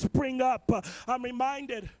new will spring up. I'm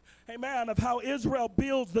reminded, amen, of how Israel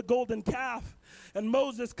builds the golden calf. And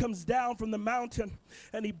Moses comes down from the mountain,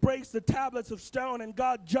 and he breaks the tablets of stone, and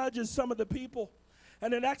God judges some of the people.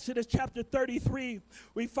 And in Exodus chapter 33,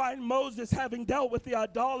 we find Moses, having dealt with the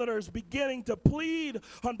idolaters, beginning to plead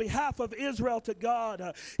on behalf of Israel to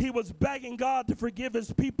God. He was begging God to forgive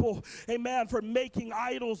his people, amen, for making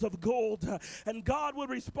idols of gold. And God would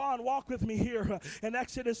respond. Walk with me here. In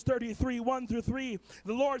Exodus 33, 1 through 3,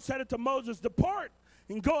 the Lord said unto Moses, depart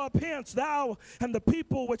and go up hence, thou and the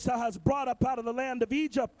people which thou hast brought up out of the land of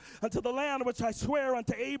Egypt, unto the land which I swear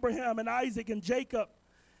unto Abraham and Isaac and Jacob.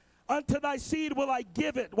 Unto thy seed will I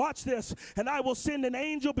give it. Watch this. And I will send an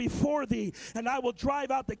angel before thee, and I will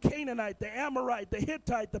drive out the Canaanite, the Amorite, the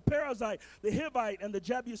Hittite, the Perizzite, the Hivite, and the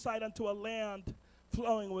Jebusite unto a land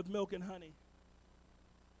flowing with milk and honey.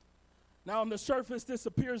 Now on the surface, this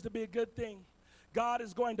appears to be a good thing. God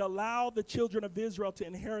is going to allow the children of Israel to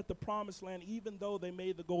inherit the promised land, even though they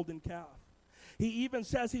made the golden calf. He even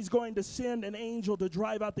says he's going to send an angel to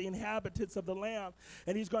drive out the inhabitants of the land.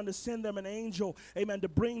 And he's going to send them an angel, amen, to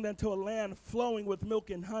bring them to a land flowing with milk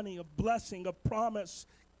and honey, of blessing, of promise,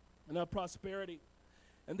 and of prosperity.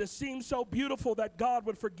 And this seems so beautiful that God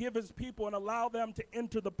would forgive his people and allow them to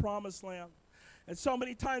enter the promised land. And so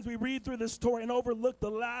many times we read through this story and overlook the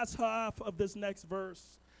last half of this next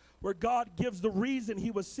verse, where God gives the reason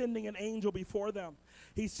he was sending an angel before them.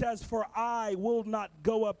 He says, for I will not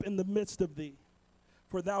go up in the midst of thee,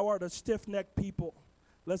 for thou art a stiff-necked people,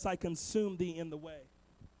 lest I consume thee in the way.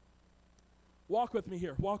 Walk with me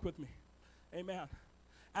here. Walk with me. Amen.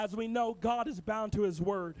 As we know, God is bound to his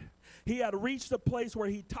word. He had reached a place where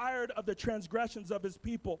he tired of the transgressions of his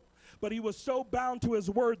people, but he was so bound to his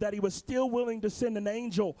word that he was still willing to send an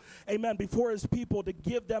angel, amen, before his people to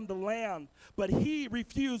give them the land. But he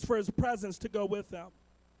refused for his presence to go with them.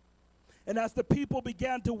 And as the people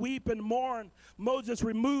began to weep and mourn, Moses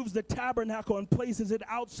removes the tabernacle and places it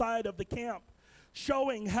outside of the camp,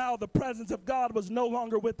 showing how the presence of God was no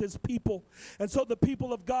longer with his people. And so the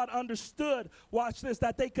people of God understood, watch this,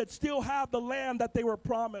 that they could still have the land that they were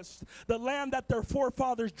promised, the land that their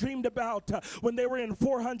forefathers dreamed about when they were in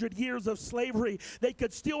 400 years of slavery. They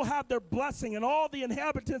could still have their blessing, and all the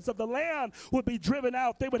inhabitants of the land would be driven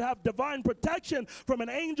out. They would have divine protection from an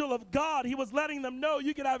angel of God. He was letting them know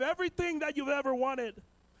you can have everything that you've ever wanted.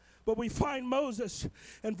 But we find Moses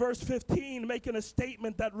in verse 15 making a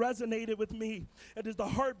statement that resonated with me. It is the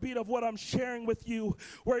heartbeat of what I'm sharing with you,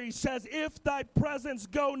 where he says, if thy presence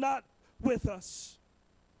go not with us,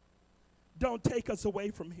 don't take us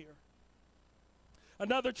away from here.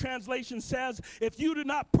 Another translation says, if you do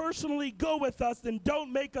not personally go with us, then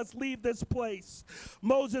don't make us leave this place.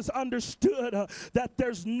 Moses understood that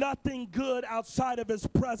there's nothing good outside of his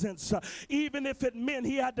presence. Even if it meant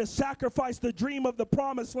he had to sacrifice the dream of the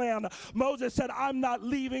promised land, Moses said, I'm not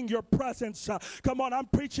leaving your presence. Come on, I'm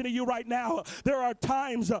preaching to you right now. There are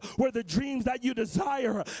times where the dreams that you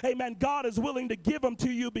desire, amen, God is willing to give them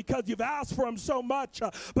to you because you've asked for them so much,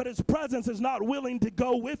 but his presence is not willing to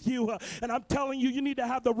go with you. And I'm telling you, you need to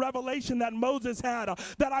have the revelation that Moses had,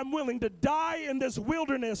 that I'm willing to die in this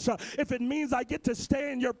wilderness if it means I get to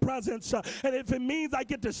stay in your presence, and if it means I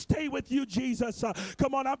get to stay with you, Jesus.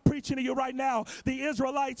 Come on, I'm preaching to you right now. The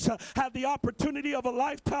Israelites had the opportunity of a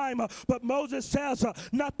lifetime, but Moses says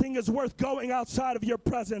nothing is worth going outside of your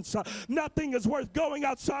presence. Nothing is worth going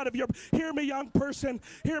outside of your. Hear me, young person.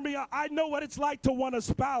 Hear me. I know what it's like to want a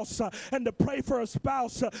spouse and to pray for a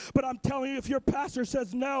spouse, but I'm telling you, if your pastor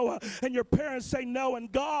says no and your parents say no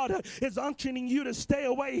and God is unctioning you to stay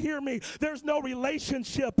away, hear me, there's no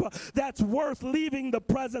relationship that's worth leaving the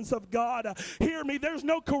presence of God. Hear me, there's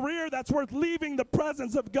no career that's worth leaving the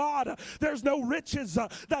presence of God. There's no riches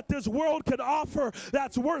that this world could offer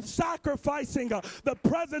that's worth sacrificing the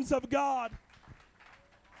presence of God.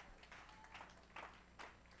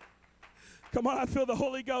 Come on, I feel the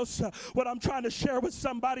Holy Ghost. What I'm trying to share with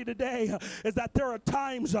somebody today is that there are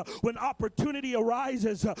times when opportunity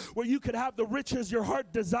arises where you could have the riches your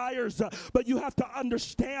heart desires, but you have to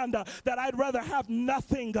understand that I'd rather have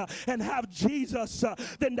nothing and have Jesus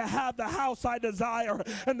than to have the house I desire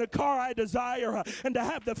and the car I desire and to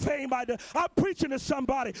have the fame I desire. I'm preaching to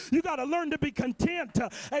somebody. You got to learn to be content.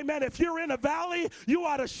 Amen. If you're in a valley, you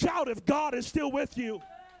ought to shout if God is still with you.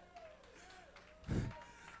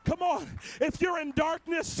 Come on, if you're in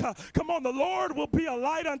darkness, come on, the Lord will be a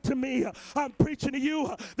light unto me. I'm preaching to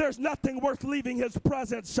you. There's nothing worth leaving his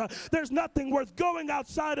presence. There's nothing worth going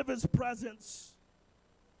outside of his presence.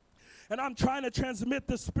 And I'm trying to transmit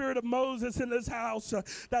the spirit of Moses in this house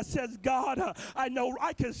that says, God, I know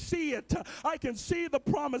I can see it. I can see the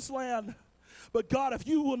promised land. But God, if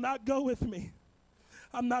you will not go with me,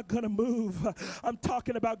 I'm not going to move. I'm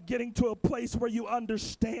talking about getting to a place where you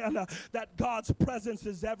understand that God's presence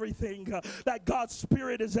is everything, that God's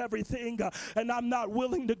Spirit is everything, and I'm not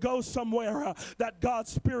willing to go somewhere that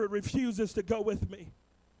God's Spirit refuses to go with me.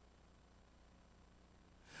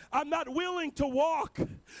 I'm not willing to walk.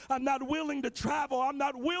 I'm not willing to travel. I'm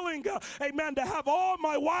not willing, amen, to have all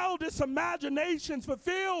my wildest imaginations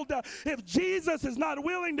fulfilled. If Jesus is not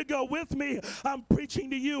willing to go with me, I'm preaching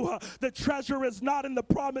to you. The treasure is not in the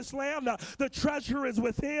promised land. The treasure is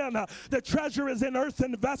within. The treasure is in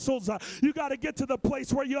earthen vessels. You got to get to the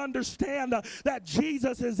place where you understand that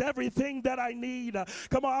Jesus is everything that I need.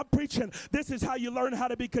 Come on, I'm preaching. This is how you learn how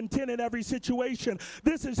to be content in every situation.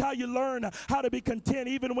 This is how you learn how to be content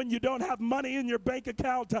even when you don't have money in your bank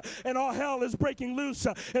account and all hell is breaking loose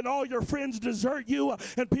and all your friends desert you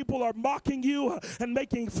and people are mocking you and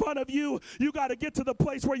making fun of you. You got to get to the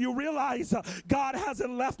place where you realize God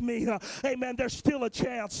hasn't left me. Amen. There's still a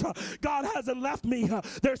chance. God hasn't left me.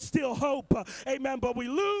 There's still hope. Amen. But we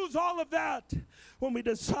lose all of that when we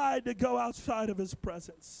decide to go outside of his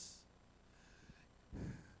presence.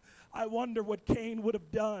 I wonder what Cain would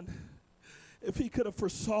have done if he could have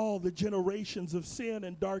foresaw the generations of sin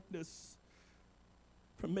and darkness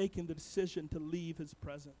from making the decision to leave his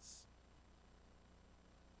presence.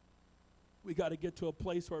 We got to get to a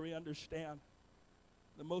place where we understand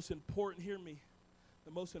the most important, hear me,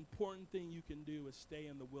 the most important thing you can do is stay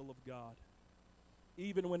in the will of God.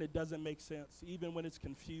 Even when it doesn't make sense, even when it's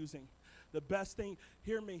confusing. The best thing,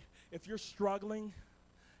 hear me, if you're struggling,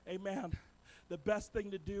 amen, the best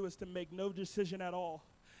thing to do is to make no decision at all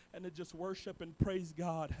and to just worship and praise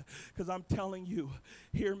God. Because I'm telling you,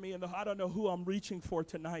 hear me, and I don't know who I'm reaching for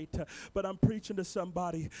tonight, but I'm preaching to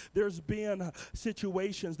somebody. There's been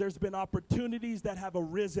situations, there's been opportunities that have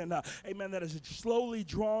arisen, amen, that is slowly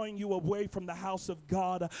drawing you away from the house of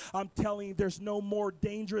God. I'm telling you, there's no more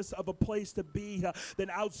dangerous of a place to be than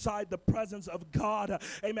outside the presence of God.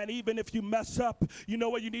 Amen. Even if you mess up, you know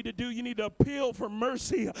what you need to do? You need to appeal for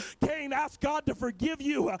mercy. Cain asked God to forgive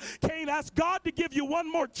you. Cain asked God to give you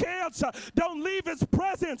one more chance. Don't leave his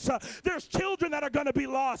presence. There's children that are going to be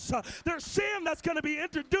lost. There's sin that's going to be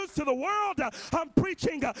introduced to the world. I'm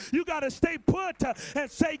preaching. You got to stay put and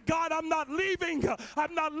say, God, I'm not leaving.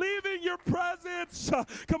 I'm not leaving your presence.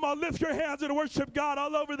 Come on, lift your hands and worship God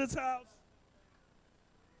all over this house.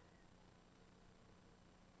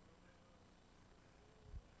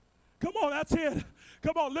 Come on, that's it.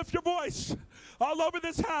 Come on, lift your voice. all over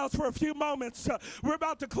this house for a few moments. We're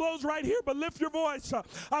about to close right here, but lift your voice.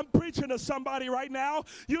 I'm preaching to somebody right now.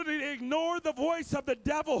 You need to ignore the voice of the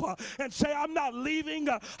devil and say, I'm not leaving.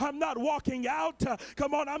 I'm not walking out.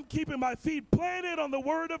 Come on, I'm keeping my feet planted on the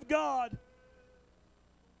Word of God.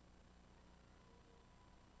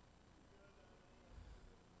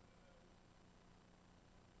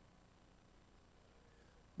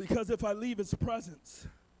 Because if I leave His presence,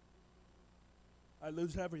 I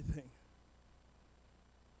lose everything.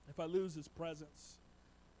 If I lose His presence,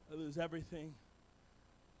 I lose everything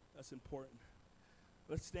that's important.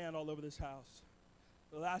 Let's stand all over this house.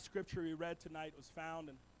 The last scripture we read tonight was found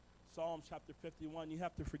in Psalms chapter 51. You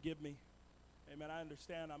have to forgive me. Amen. I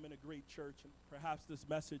understand I'm in a great church, and perhaps this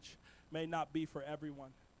message may not be for everyone.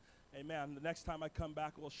 Amen. The next time I come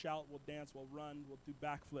back, we'll shout, we'll dance, we'll run, we'll do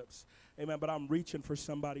backflips. Amen. But I'm reaching for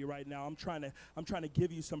somebody right now. I'm trying to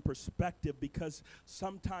give you some perspective, because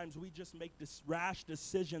sometimes we just make this rash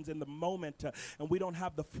decisions in the moment, and we don't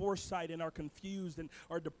have the foresight and are confused and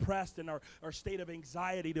are depressed and our state of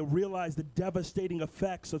anxiety to realize the devastating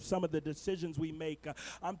effects of some of the decisions we make.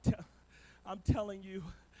 I'm telling you,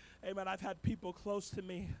 amen, I've had people close to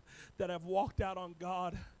me that have walked out on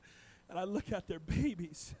God. And I look at their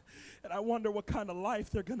babies, and I wonder what kind of life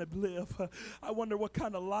they're going to live. I wonder what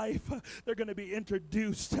kind of life they're going to be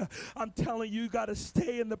introduced. I'm telling you, you got to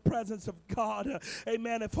stay in the presence of God.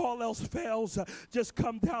 Amen. If all else fails, just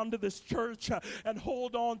come down to this church and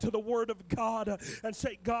hold on to the Word of God and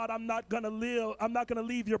say, God, I'm not going to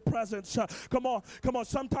leave your presence. Come on.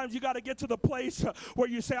 Sometimes you got to get to the place where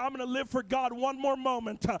you say, I'm going to live for God one more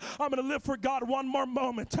moment. I'm going to live for God one more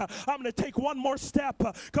moment. I'm going to take one more step.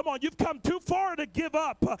 Come on, you've come too far to give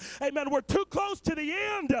up. Amen. We're too close to the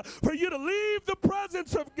end for you to leave the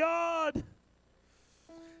presence of God.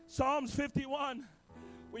 Psalms 51,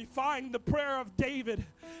 we find the prayer of David.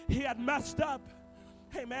 He had messed up.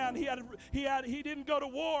 Amen. He didn't go to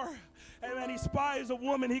war. Amen. He spies a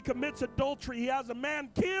woman. He commits adultery. He has a man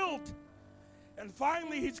killed. And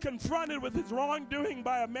finally, he's confronted with his wrongdoing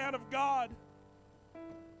by a man of God.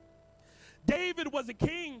 David was a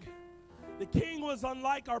king. The king was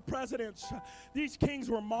unlike our presidents. These kings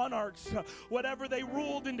were monarchs. Whatever they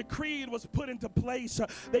ruled and decreed was put into place.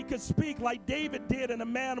 They could speak like David did, and a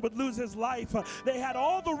man would lose his life. They had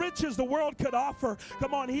all the riches the world could offer.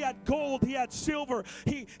 Come on, he had gold, he had silver,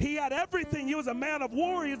 he had everything. He was a man of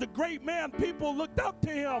war. He was a great man. People looked up to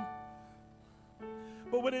him.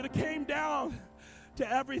 But when it came down to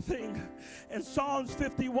everything, in Psalms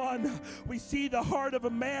 51, we see the heart of a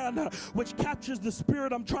man, which captures the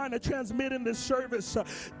spirit I'm trying to transmit in this service.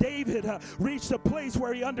 David reached a place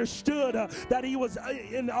where he understood that he was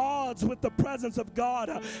in odds with the presence of God,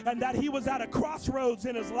 and that he was at a crossroads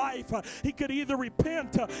in his life. He could either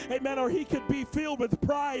repent, amen, or he could be filled with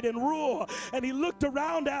pride and rule. And he looked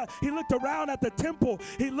around at the temple.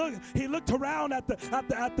 He looked around at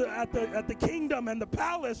the kingdom and the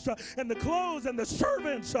palace and the clothes and the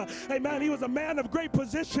servants. Amen. He was a man of great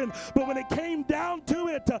position, but when it came down to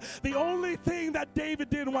it, the only thing that David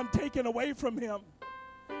didn't want taken away from him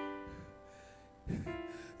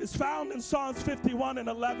is found in Psalms 51 and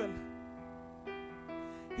 11.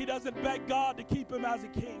 He doesn't beg God to keep him as a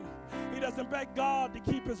king. He doesn't beg God to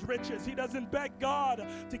keep his riches. He doesn't beg God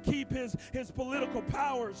to keep his political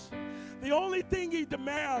powers. The only thing he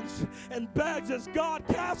demands and begs is, God,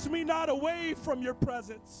 cast me not away from your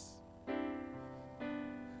presence.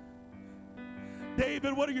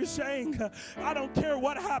 David, what are you saying? I don't care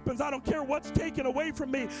what happens. I don't care what's taken away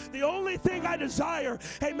from me. The only thing I desire,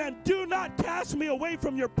 amen, do not cast me away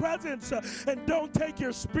from your presence, and don't take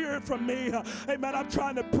your spirit from me. Amen. I'm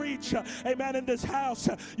trying to preach, amen, in this house.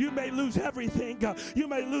 You may lose everything. You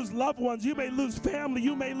may lose loved ones. You may lose family.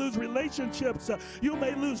 You may lose relationships. You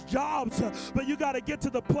may lose jobs. But you got to get to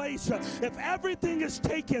the place, if everything is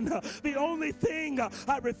taken, the only thing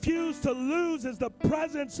I refuse to lose is the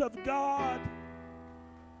presence of God.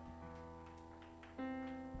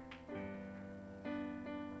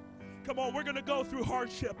 Come on, we're going to go through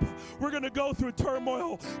hardship. We're going to go through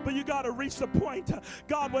turmoil, but you got to reach the point.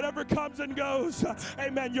 God, whatever comes and goes,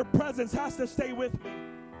 amen, your presence has to stay with me.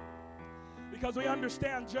 Because we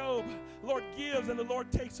understand Job, the Lord gives and the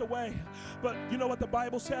Lord takes away. But you know what the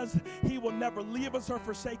Bible says? He will never leave us or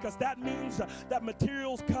forsake us. That means that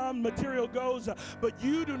materials come, material goes, but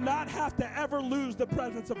you do not have to ever lose the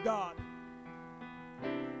presence of God.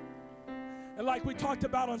 And like we talked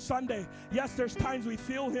about on Sunday, yes, there's times we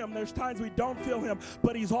feel him, there's times we don't feel him,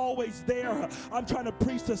 but he's always there. I'm trying to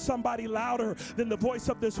preach to somebody louder than the voice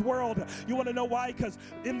of this world. You want to know why? Because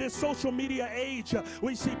in this social media age,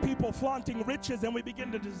 we see people flaunting riches and we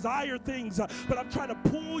begin to desire things, but I'm trying to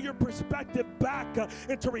pull your perspective back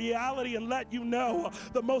into reality and let you know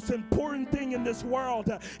the most important thing in this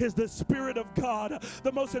world is the Spirit of God.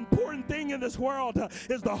 The most important thing in this world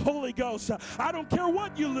is the Holy Ghost. I don't care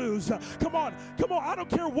what you lose. Come on. I don't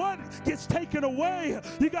care what gets taken away.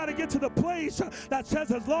 You got to get to the place that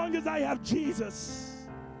says, as long as I have Jesus,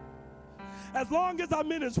 as long as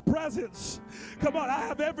I'm in his presence, come on, I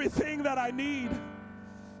have everything that I need.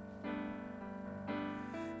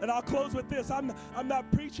 And I'll close with this. I'm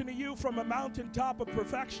not preaching to you from a mountaintop of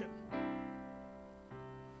perfection.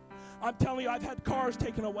 I'm telling you, I've had cars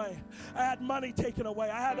taken away. I had money taken away.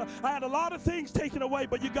 I had a lot of things taken away,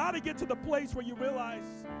 but you got to get to the place where you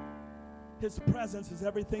realize his presence is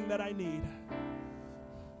everything that I need.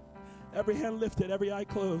 Every hand lifted, every eye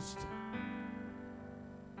closed.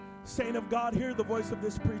 Saint of God, hear the voice of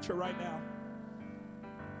this preacher right now.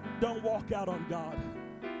 Don't walk out on God.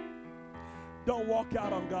 Don't walk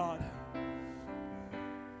out on God.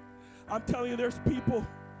 I'm telling you, there's people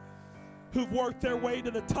who've worked their way to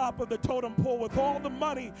the top of the totem pole with all the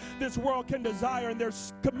money this world can desire, and they're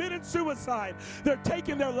committing suicide. They're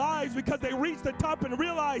taking their lives because they reach the top and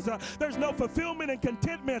realize there's no fulfillment and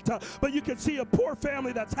contentment. But you can see a poor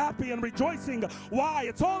family that's happy and rejoicing. Why?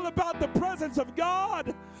 It's all about the presence of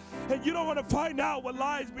God. And you don't want to find out what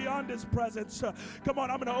lies beyond his presence. Come on,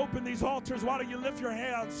 I'm going to open these altars. Why don't you lift your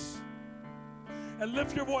hands and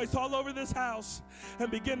lift your voice all over this house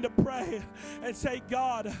and begin to pray and say,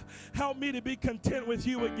 God, help me to be content with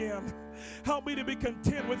you again. Help me to be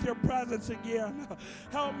content with your presence again.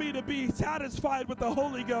 Help me to be satisfied with the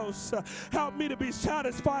Holy Ghost. Help me to be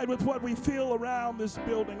satisfied with what we feel around this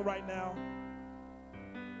building right now.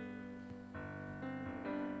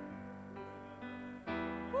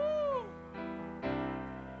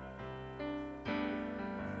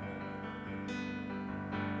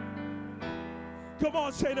 Come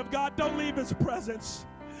on, saint of God, don't leave his presence.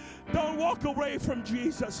 Don't walk away from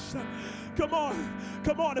Jesus. Come on.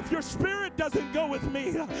 If your spirit doesn't go with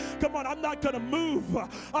me, come on, I'm not going to move.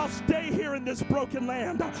 I'll stay here in this broken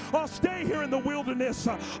land. I'll stay here in the wilderness.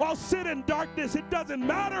 I'll sit in darkness. It doesn't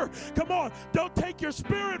matter. Come on, don't take your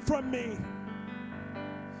spirit from me.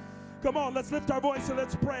 Come on, let's lift our voice and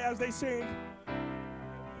let's pray as they sing.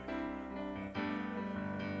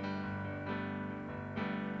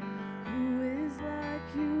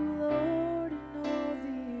 You, Lord, in all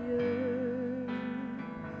the earth,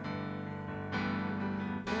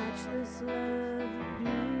 matchless love and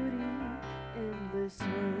beauty, endless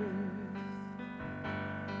worth.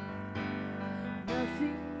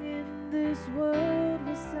 Nothing in this world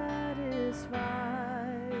will satisfy.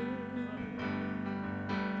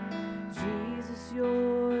 Jesus,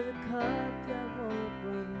 you're the cup that won't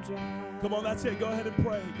run dry. Come on, that's it. Go ahead and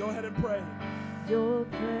pray. Go ahead and pray. Your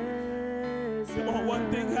presence. Come on,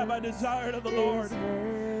 one thing have I desired of the Lord,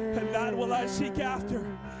 and that will I seek after.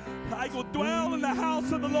 I will dwell in the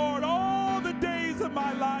house of the Lord all the days of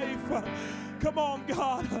my life. Come on,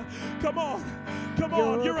 God. Come on. Come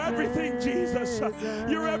on. You're everything, Jesus.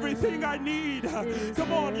 You're everything I need.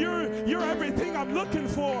 Come on. You're everything I'm looking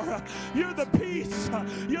for. You're the peace.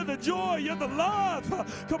 You're the joy. You're the love.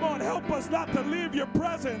 Come on. Help us not to leave your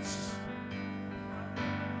presence.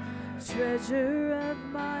 Treasure of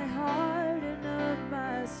my heart and of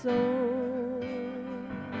my soul.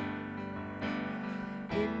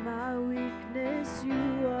 In my weakness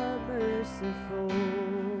you are merciful.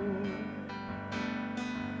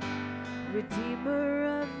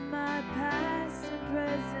 Redeemer of my past and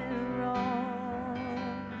present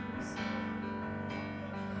wrongs.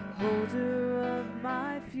 Holder of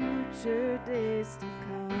my future days to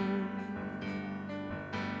come.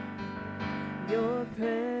 Your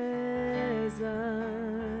presence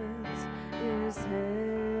is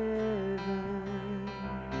heaven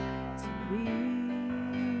to me.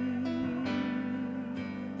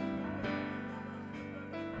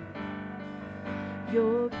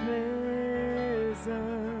 Your presence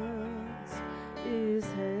is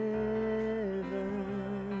heaven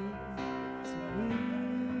to me.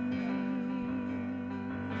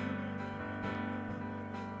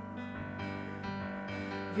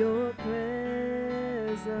 Your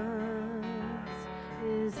presence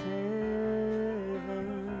is heaven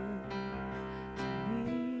to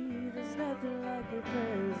me. There's nothing like your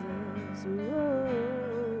presence. Whoa.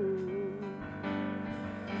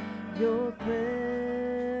 Your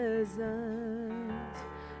presence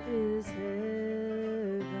is heaven.